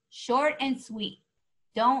soon. Short and sweet.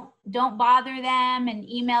 Don't bother them and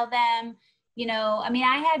email them.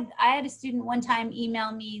 I had a student one time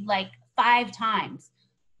email me like 5 times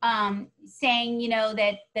saying,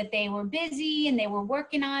 that they were busy and they were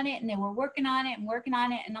working on it and they were working on it and working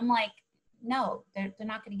on it. And I'm like, no, they're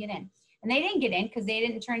not going to get in. And they didn't get in because they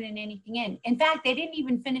didn't turn in anything in. In fact, they didn't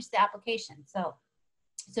even finish the application. So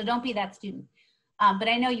don't be that student. But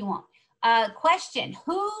I know you won't. Question,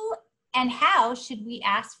 who and how should we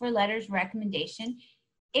ask for letters of recommendation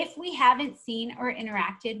if we haven't seen or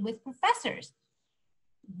interacted with professors?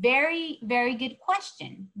 Very, very good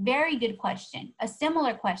question. Very good question. A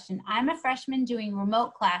similar question. I'm a freshman doing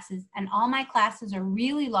remote classes and all my classes are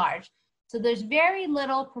really large. So there's very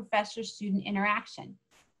little professor-student interaction.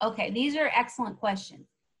 Okay, these are excellent questions.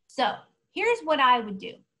 So here's what I would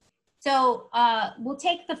do. So we'll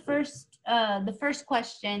take the first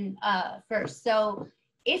question first. So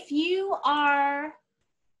if you have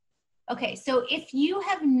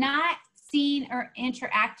not seen or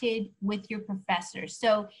interacted with your professors,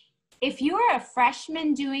 so if you're a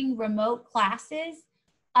freshman doing remote classes,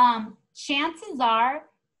 chances are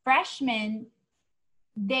freshmen,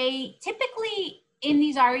 they typically, in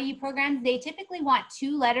these REU programs, they typically want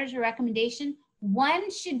 2 letters of recommendation. One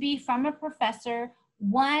should be from a professor.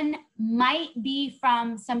 One might be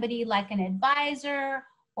from somebody like an advisor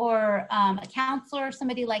or a counselor,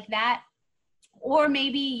 somebody like that. Or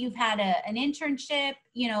maybe you've had an internship,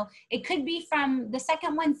 it could be from, the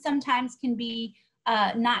second one sometimes can be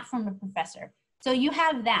not from a professor. So you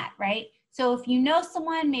have that, right? So if you know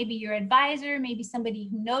someone, maybe your advisor, maybe somebody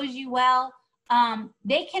who knows you well,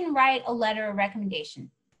 they can write a letter of recommendation.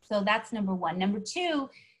 So that's number 1. Number 2,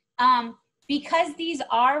 because these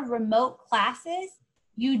are remote classes,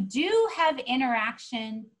 you do have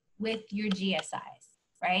interaction with your GSIs,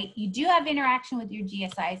 right? You do have interaction with your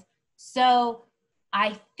GSIs. So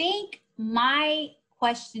I think my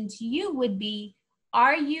question to you would be,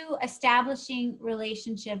 are you establishing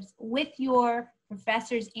relationships with your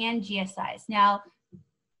professors and GSIs? Now,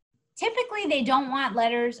 typically they don't want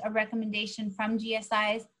letters of recommendation from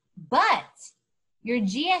GSIs, but your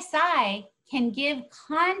GSI can give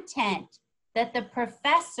content that the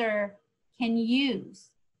professor can use.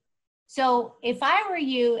 So if I were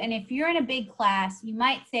you, and if you're in a big class, you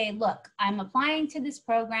might say, look, I'm applying to this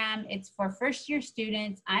program. It's for first-year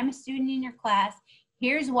students. I'm a student in your class.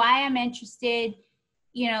 Here's why I'm interested,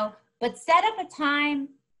 you know, but set up a time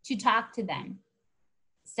to talk to them.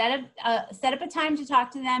 Set up a time to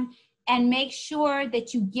talk to them and make sure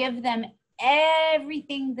that you give them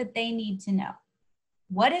everything that they need to know.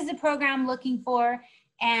 What is the program looking for,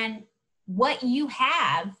 and what you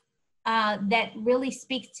have that really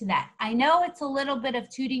speaks to that. I know it's a little bit of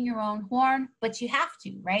tooting your own horn, but you have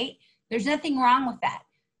to, right? There's nothing wrong with that.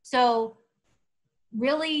 So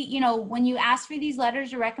really, you know, when you ask for these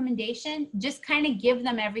letters of recommendation, just kind of give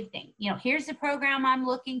them everything. You know, here's the program I'm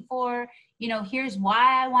looking for. You know, here's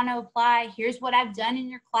why I want to apply. Here's what I've done in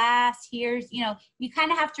your class. Here's, you know, you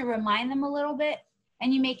kind of have to remind them a little bit,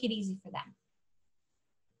 and you make it easy for them.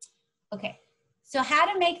 Okay, so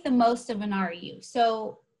how to make the most of an REU.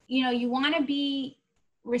 So, you know, you want to be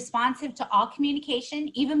responsive to all communication,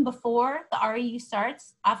 even before the REU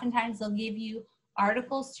starts. Oftentimes they'll give you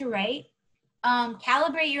articles to write.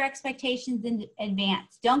 Calibrate your expectations in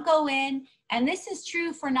advance. Don't go in, and this is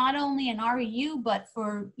true for not only an REU, but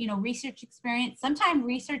for, you know, research experience. Sometimes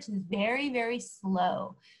research is very, very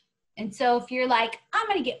slow. And so if you're like, I'm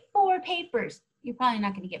going to get 4 papers, you're probably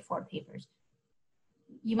not going to get 4 papers.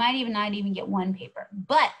 You might even not even get 1 paper,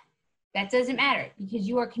 but that doesn't matter because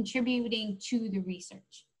you are contributing to the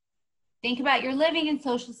research. Think about your living and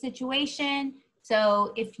social situation.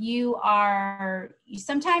 So if you are,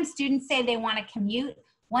 sometimes students say they want to commute.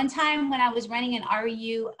 One time when I was running an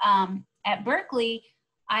REU at Berkeley,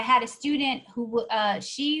 I had a student who,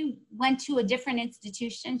 she went to a different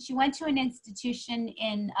institution. She went to an institution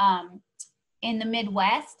in the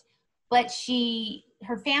Midwest, but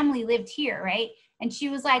her family lived here, right? And she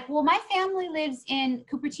was like, well, my family lives in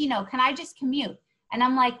Cupertino. Can I just commute? And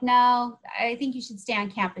I'm like, no, I think you should stay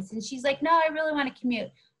on campus. And she's like, no, I really want to commute.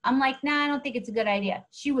 I'm like, no, I don't think it's a good idea.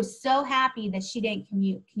 She was so happy that she didn't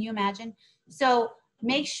commute. Can you imagine? So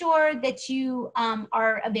make sure that you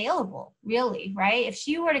are available, really, right? If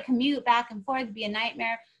she were to commute back and forth, it'd be a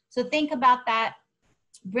nightmare. So think about that.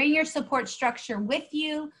 Bring your support structure with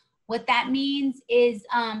you. What that means is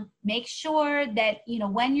make sure that, you know,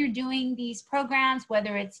 when you're doing these programs,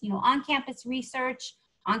 whether it's, you know, on-campus research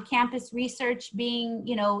being,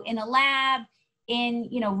 you know, in a lab, in,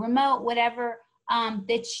 you know, remote, whatever,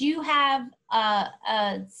 that you have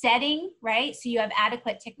a setting, right? So you have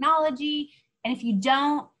adequate technology. And if you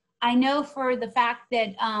don't, I know for the fact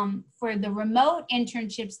that for the remote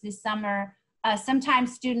internships this summer,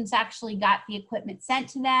 sometimes students actually got the equipment sent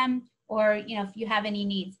to them, or, you know, if you have any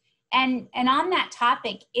needs. And on that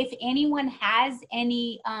topic, if anyone has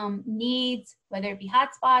any needs, whether it be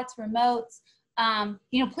hotspots, remotes,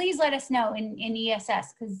 you know, please let us know in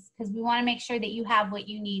ESS, because we want to make sure that you have what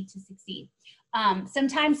you need to succeed.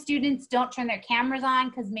 Sometimes students don't turn their cameras on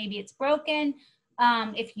because maybe it's broken.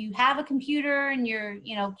 If you have a computer and your,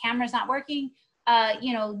 you know, camera's not working,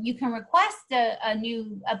 you know, you can request a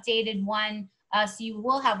new updated one, so you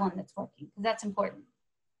will have one that's working, because that's important.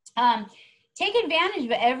 Take advantage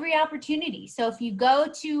of every opportunity. So if you go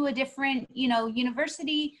to a different, you know,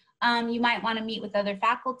 university, you might want to meet with other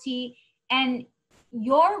faculty, and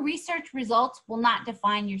your research results will not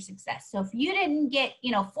define your success. So if you didn't get,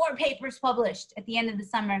 you know, 4 papers published at the end of the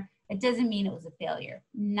summer, it doesn't mean it was a failure.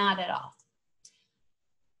 Not at all.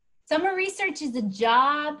 Summer research is a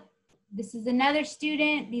job. This is another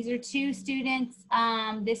student. These are 2 students.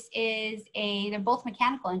 They're both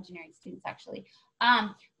mechanical engineering students, actually.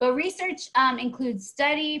 But research includes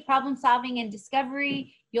study, problem solving, and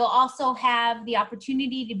discovery. You'll also have the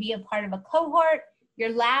opportunity to be a part of a cohort, your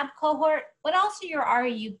lab cohort, but also your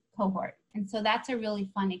REU cohort. And so that's a really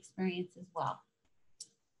fun experience as well.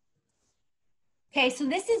 Okay, so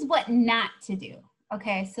this is what not to do.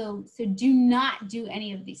 Okay, so do not do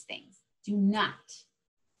any of these things. Do not.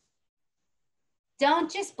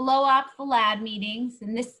 Don't just blow off the lab meetings,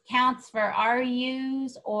 and this counts for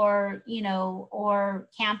REUs or, you know, or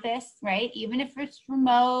campus, right? Even if it's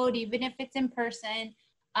remote, even if it's in person,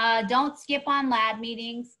 don't skip on lab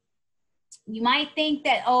meetings. You might think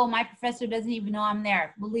that, oh, my professor doesn't even know I'm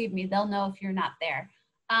there. Believe me, they'll know if you're not there.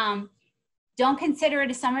 Don't consider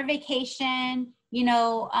it a summer vacation. You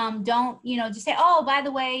know, don't, you know, just say, oh, by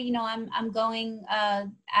the way, you know, I'm going out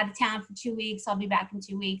of town for 2 weeks. I'll be back in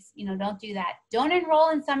 2 weeks. You know, don't do that. Don't enroll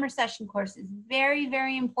in summer session courses. Very,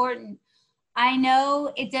 very important. I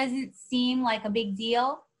know it doesn't seem like a big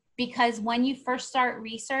deal because when you first start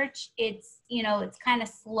research, it's, you know, it's kind of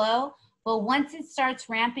slow. But once it starts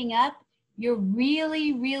ramping up, you're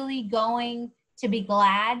really, really going to be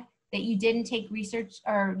glad that you didn't take research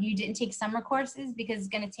or you didn't take summer courses, because it's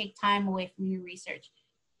going to take time away from your research.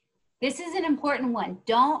 This is an important one.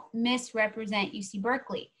 Don't misrepresent UC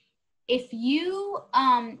Berkeley. If you,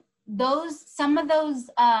 some of those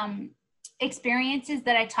experiences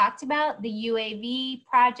that I talked about, the UAV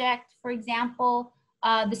project, for example,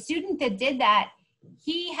 the student that did that,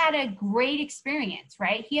 he had a great experience,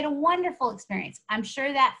 right? He had a wonderful experience. I'm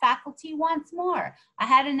sure that faculty wants more. I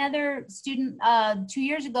had another student 2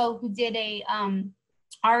 years ago who did a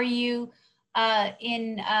RU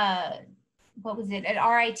what was it, at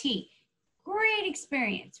RIT. Great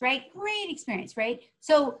experience, right? Great experience, right?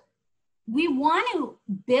 So we want to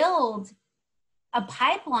build a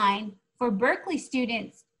pipeline for Berkeley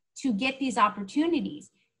students to get these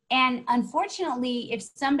opportunities. And unfortunately, if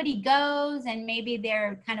somebody goes and maybe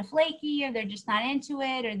they're kind of flaky or they're just not into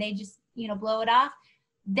it or they just, blow it off,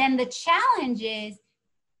 then the challenge is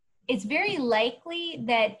it's very likely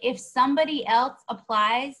that if somebody else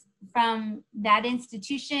applies from that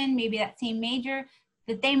institution, maybe that same major,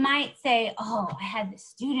 that they might say, oh, I had this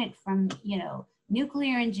student from,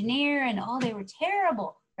 nuclear engineer and oh, they were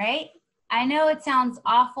terrible, right? I know it sounds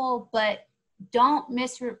awful, but don't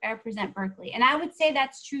misrepresent Berkeley. And I would say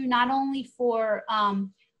that's true not only for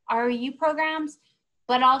REU programs,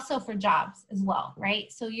 but also for jobs as well,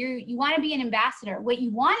 right? So you want to be an ambassador. What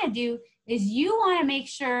you want to do is you want to make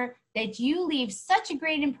sure that you leave such a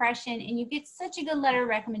great impression and you get such a good letter of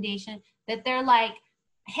recommendation that they're like,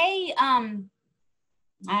 hey, I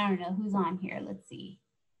don't know who's on here. Let's see.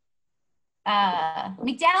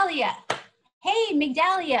 Migdalia. Hey,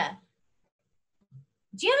 Migdalia.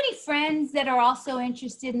 Do you have any friends that are also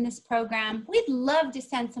interested in this program? We'd love to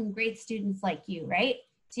send some great students like you, right?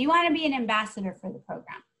 So you want to be an ambassador for the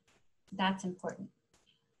program. That's important.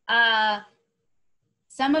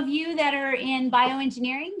 Some of you that are in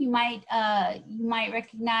bioengineering, you might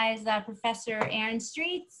recognize Professor Erin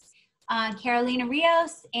Streets, Carolina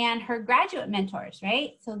Rios, and her graduate mentors,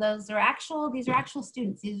 right? So these are actual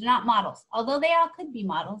students. These are not models, although they all could be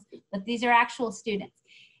models, but these are actual students.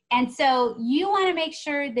 And so you want to make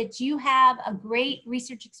sure that you have a great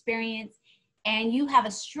research experience and you have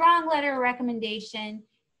a strong letter of recommendation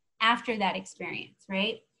after that experience,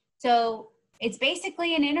 right? So it's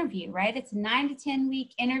basically an interview, right? It's a 9 to 10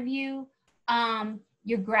 week interview.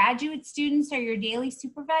 Your graduate students are your daily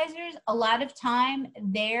supervisors. A lot of time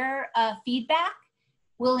their feedback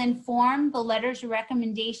will inform the letters of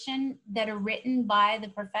recommendation that are written by the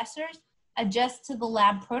professors, adjust to the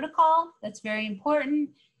lab protocol. That's very important.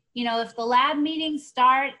 If the lab meetings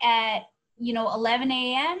start at, 11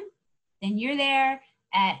 a.m., then you're there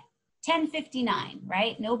at 10:59,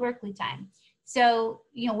 right? No Berkeley time. So,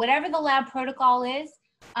 whatever the lab protocol is,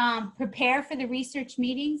 prepare for the research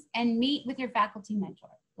meetings and meet with your faculty mentor.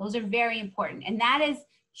 Those are very important. And that is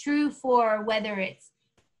true for whether it's,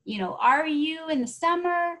 REU in the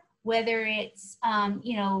summer, whether it's,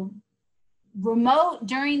 remote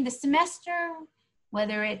during the semester,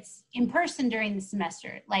 whether it's in person during the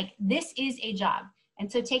semester. Like, this is a job. And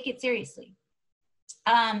so take it seriously.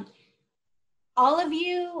 All of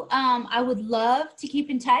you, I would love to keep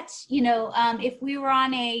in touch. If we were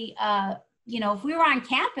on if we were on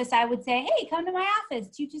campus, I would say, hey, come to my office,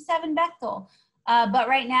 227 Bechtel. But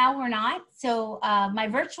right now we're not. So my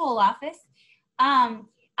virtual office, I'm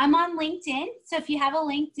on LinkedIn. So if you have a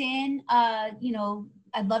LinkedIn,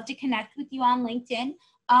 I'd love to connect with you on LinkedIn.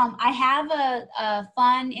 I have a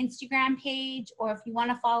fun Instagram page, or if you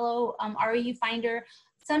want to follow REU Finder,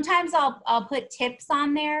 sometimes I'll put tips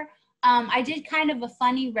on there. I did kind of a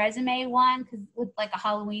funny resume one with like a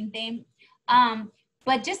Halloween theme.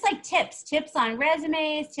 But just like tips on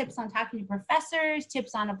resumes, tips on talking to professors,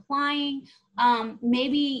 tips on applying,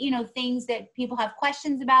 maybe, things that people have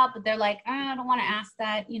questions about, but they're like, oh, I don't want to ask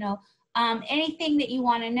that, anything that you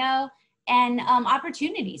want to know. And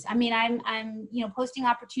opportunities. I mean, I'm posting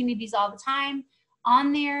opportunities all the time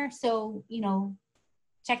on there. So,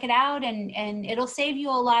 check it out and it'll save you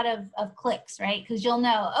a lot of clicks, right? Because you'll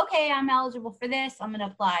know, okay, I'm eligible for this, I'm going to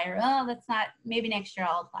apply, or, oh, that's not, maybe next year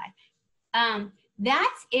I'll apply.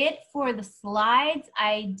 That's it for the slides.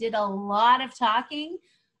 I did a lot of talking.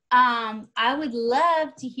 I would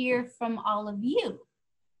love to hear from all of you.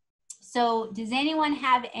 So does anyone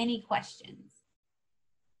have any questions?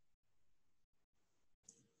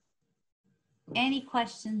 Any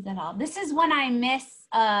questions at all? This is when I miss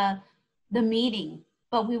the meeting,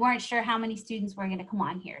 but we weren't sure how many students were going to come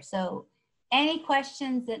on here. So any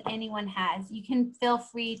questions that anyone has, you can feel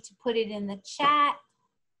free to put it in the chat,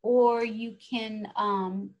 or you can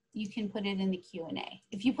you can put it in the Q&A.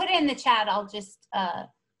 If you put it in the chat, I'll just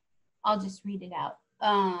read it out.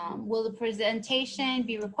 Will the presentation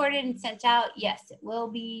be recorded and sent out? Yes, it will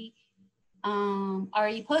be. Are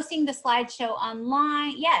you posting the slideshow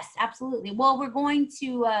online? Yes, absolutely. Well, we're going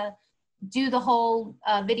to do the whole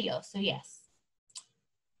video, so yes.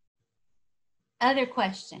 Other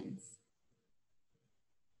questions?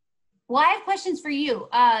 Well, I have questions for you.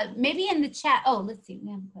 Maybe in the chat. Oh, let's see. We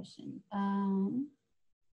have a question.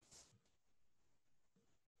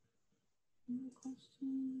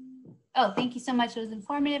 Oh, thank you so much. It was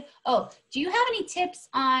informative. Oh, do you have any tips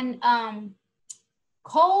on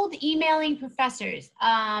cold emailing professors?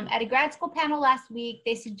 At a grad school panel last week,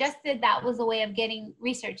 they suggested that was a way of getting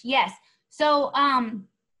research. Yes. So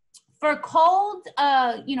for cold,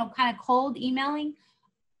 you know, kind of cold emailing,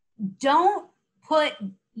 don't put,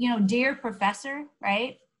 you know, dear professor,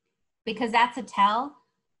 right? Because that's a tell.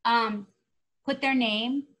 Put their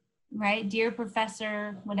name, right? Dear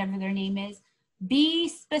professor, whatever their name is. Be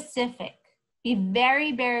specific. Be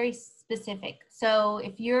very, very specific. So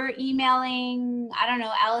if you're emailing, I don't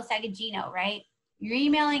know, Alice Agagino, right? You're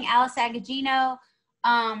emailing Alice Agagino.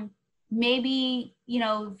 Maybe, you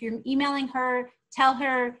know, if you're emailing her, tell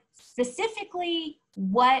her specifically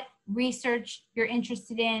what research you're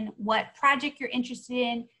interested in, what project you're interested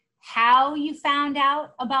in, how you found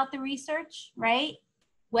out about the research, right?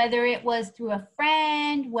 Whether it was through a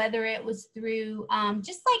friend, whether it was through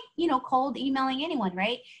just like, you know, cold emailing anyone,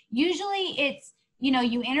 right? Usually it's, you know,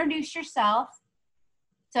 you introduce yourself.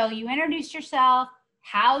 So you introduce yourself,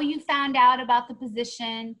 how you found out about the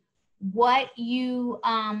position, what you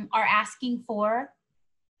are asking for,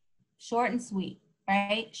 short and sweet,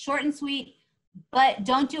 right? Short and sweet, but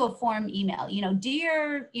don't do a form email. You know,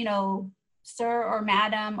 dear, you know, sir or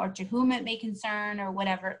madam, or to whom it may concern, or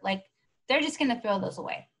whatever. Like, they're just going to throw those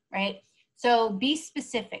away, right? So be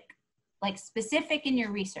specific, like specific in your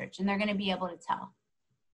research, and they're going to be able to tell.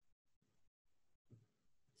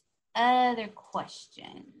 Other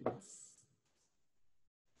questions?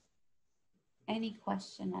 Any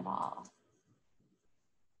question at all?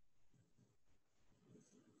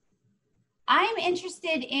 I'm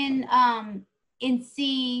interested in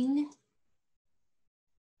seeing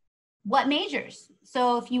what majors.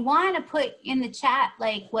 So if you want to put in the chat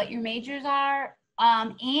like what your majors are,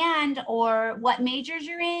 and or what majors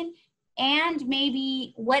you're in, and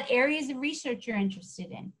maybe what areas of research you're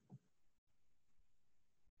interested in,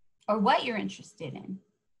 or what you're interested in.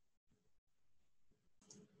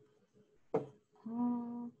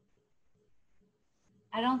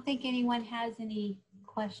 I don't think anyone has any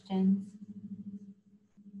questions.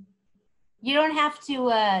 You don't have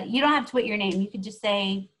to put your name. You could just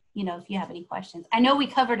say, you know, if you have any questions. I know we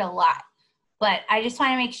covered a lot, but I just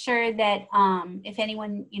want to make sure that if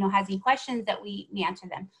anyone, you know, has any questions, that we answer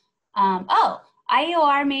them. Oh,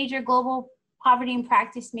 IOR major, global poverty and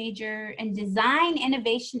practice major, and design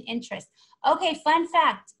innovation interest. Okay, fun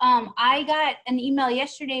fact. I got an email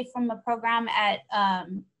yesterday from a program at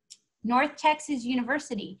North Texas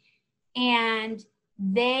University, and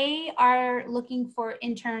they are looking for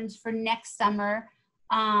interns for next summer.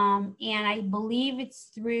 And I believe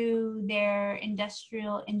it's through their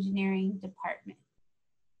industrial engineering department.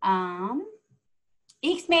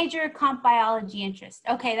 EECS major, comp biology interest.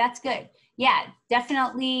 Okay, that's good. Yeah,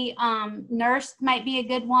 definitely. Nurse might be a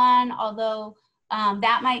good one, although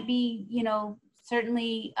that might be, you know,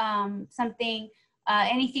 certainly something,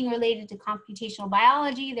 anything related to computational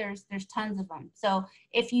biology, there's tons of them. So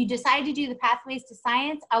if you decide to do the pathways to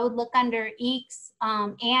science, I would look under EECS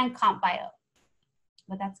and comp bio.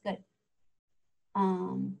 But that's good.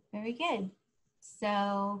 Very good.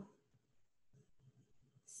 So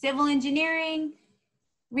civil engineering,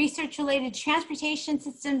 research related to transportation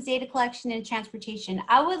systems, data collection, and transportation.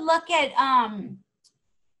 I would look at,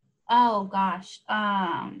 oh gosh,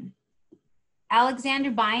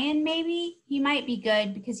 Alexander Bayan, maybe. He might be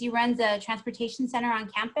good because he runs a transportation center on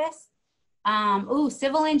campus. Ooh,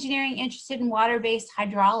 civil engineering interested in water-based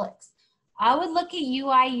hydraulics. I would look at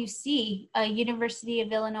UIUC, University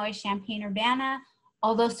of Illinois Champaign-Urbana,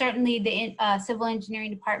 although certainly the civil engineering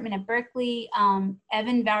department at Berkeley.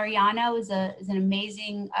 Evan Variano is an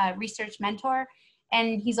amazing research mentor,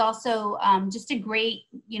 and he's also just a great,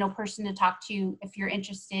 you know, person to talk to if you're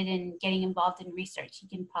interested in getting involved in research. He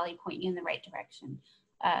can probably point you in the right direction.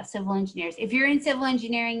 Civil engineers. If you're in civil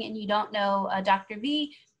engineering and you don't know Dr.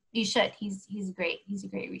 V, you should. He's great. He's a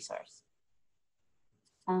great resource.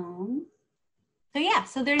 So yeah,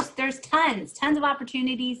 so there's tons of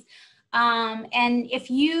opportunities. And if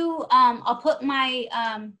you, I'll put my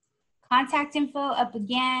contact info up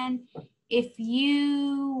again. If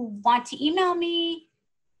you want to email me,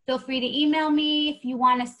 feel free to email me if you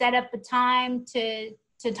want to set up a time to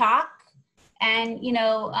talk, and, you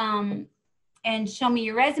know, and show me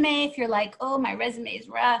your resume. If you're like, oh, my resume is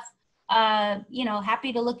rough, you know,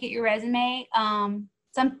 happy to look at your resume.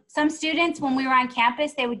 Some students, when we were on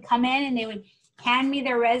campus, they would come in and they would hand me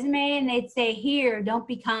their resume and they'd say, here, don't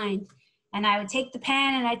be kind. And I would take the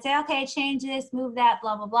pen and I'd say, okay, change this, move that,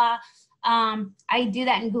 blah, blah, blah. I do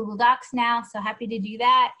that in Google Docs now, so happy to do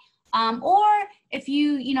that. Or if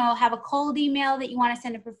you know, have a cold email that you want to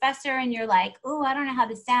send a professor and you're like, oh, I don't know how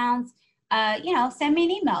this sounds, you know, send me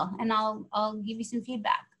an email and I'll give you some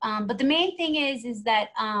feedback. But the main thing is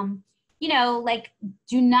that, you know, like,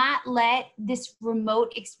 do not let this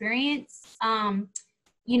remote experience,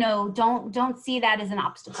 you know, don't see that as an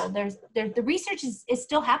obstacle. The research is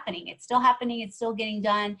still happening. It's still happening. It's still getting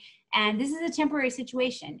done. And this is a temporary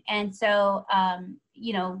situation. And so,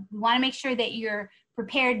 you know, we want to make sure that you're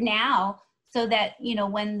prepared now so that, you know,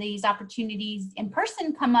 when these opportunities in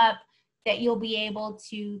person come up, that you'll be able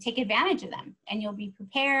to take advantage of them and you'll be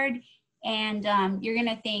prepared. And you're going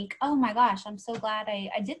to think, oh my gosh, I'm so glad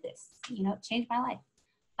I did this, you know, it changed my life.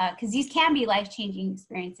 Because these can be life-changing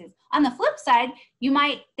experiences. On the flip side, you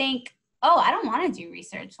might think, oh, I don't want to do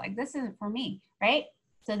research. Like, this isn't for me, right?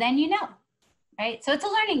 So then you know, right? So it's a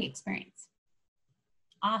learning experience.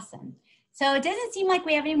 Awesome. So it doesn't seem like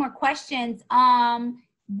we have any more questions.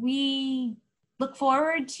 We look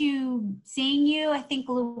forward to seeing you. I think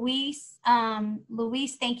Luis,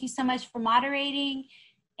 thank you so much for moderating.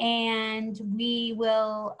 And we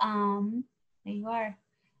will, there you are.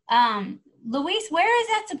 Luis, where is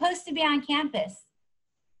that supposed to be on campus?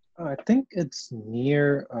 I think it's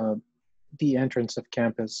near the entrance of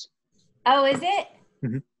campus. Oh, is it?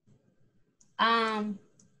 Mm-hmm.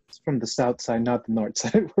 It's from the south side, not the north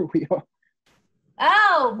side where we are.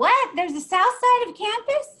 Oh, what? There's a south side of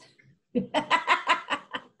campus?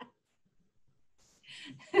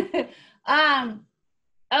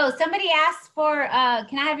 Oh, somebody asked for,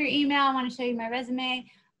 can I have your email? I want to show you my resume.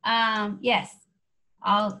 Yes.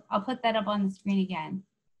 I'll put that up on the screen again.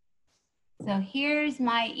 So here's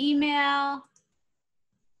my email.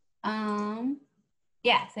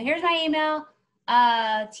 Yeah, so here's my email,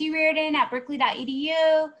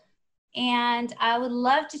 treardon@berkeley.edu. And I would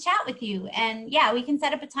love to chat with you. And yeah, we can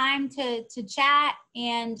set up a time to chat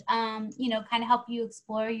and, you know, kind of help you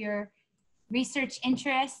explore your research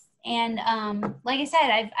interests. And like I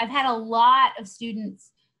said, I've had a lot of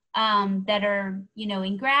students that are, you know,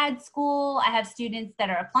 in grad school. I have students that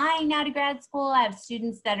are applying now to grad school. I have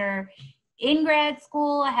students that are in grad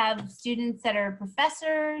school. I have students that are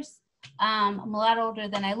professors. I'm a lot older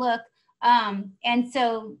than I look. And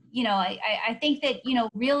so, you know, I think that, you know,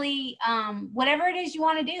 really, whatever it is you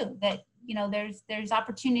want to do, that, you know, there's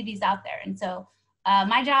opportunities out there. And so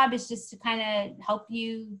my job is just to kind of help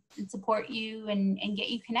you and support you and get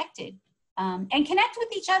you connected. And connect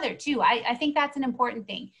with each other too. I think that's an important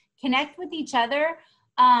thing. Connect with each other,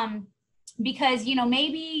 because, you know,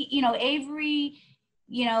 maybe, you know, Avery,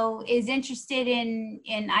 you know, is interested in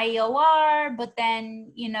IEOR, but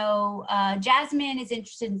then, you know, Jasmine is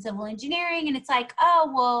interested in civil engineering, and it's like,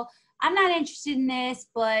 oh, well, I'm not interested in this,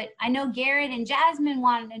 but I know Garrett and Jasmine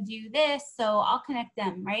want to do this, so I'll connect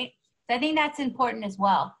them, right? So I think that's important as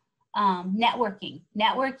well. Networking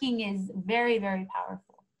is very, very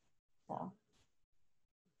powerful. So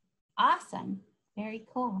awesome. Very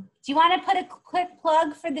cool. Do you want to put a quick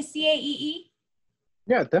plug for the CAEE?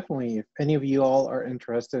 Yeah, definitely. If any of you all are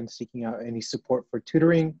interested in seeking out any support for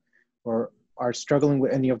tutoring or are struggling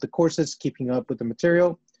with any of the courses, keeping up with the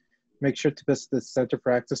material, make sure to visit the Center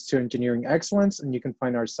for Access to Engineering Excellence, and you can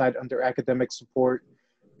find our site under academic support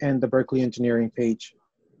and the Berkeley Engineering page.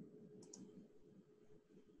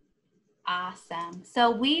 Awesome.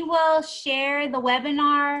 So we will share the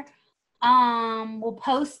webinar. We'll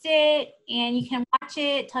post it and you can watch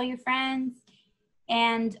it, tell your friends.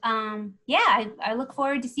 And yeah, I look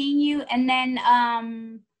forward to seeing you. And then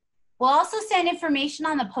we'll also send information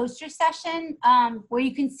on the poster session where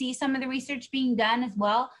you can see some of the research being done as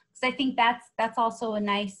well. Because I think that's also a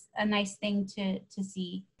nice thing to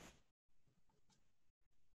see.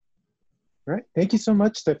 All right. Thank you so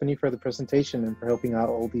much, Tiffany, for the presentation and for helping out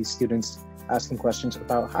all these students asking questions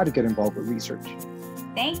about how to get involved with research.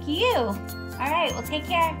 Thank you. All right. Well, take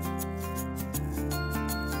care.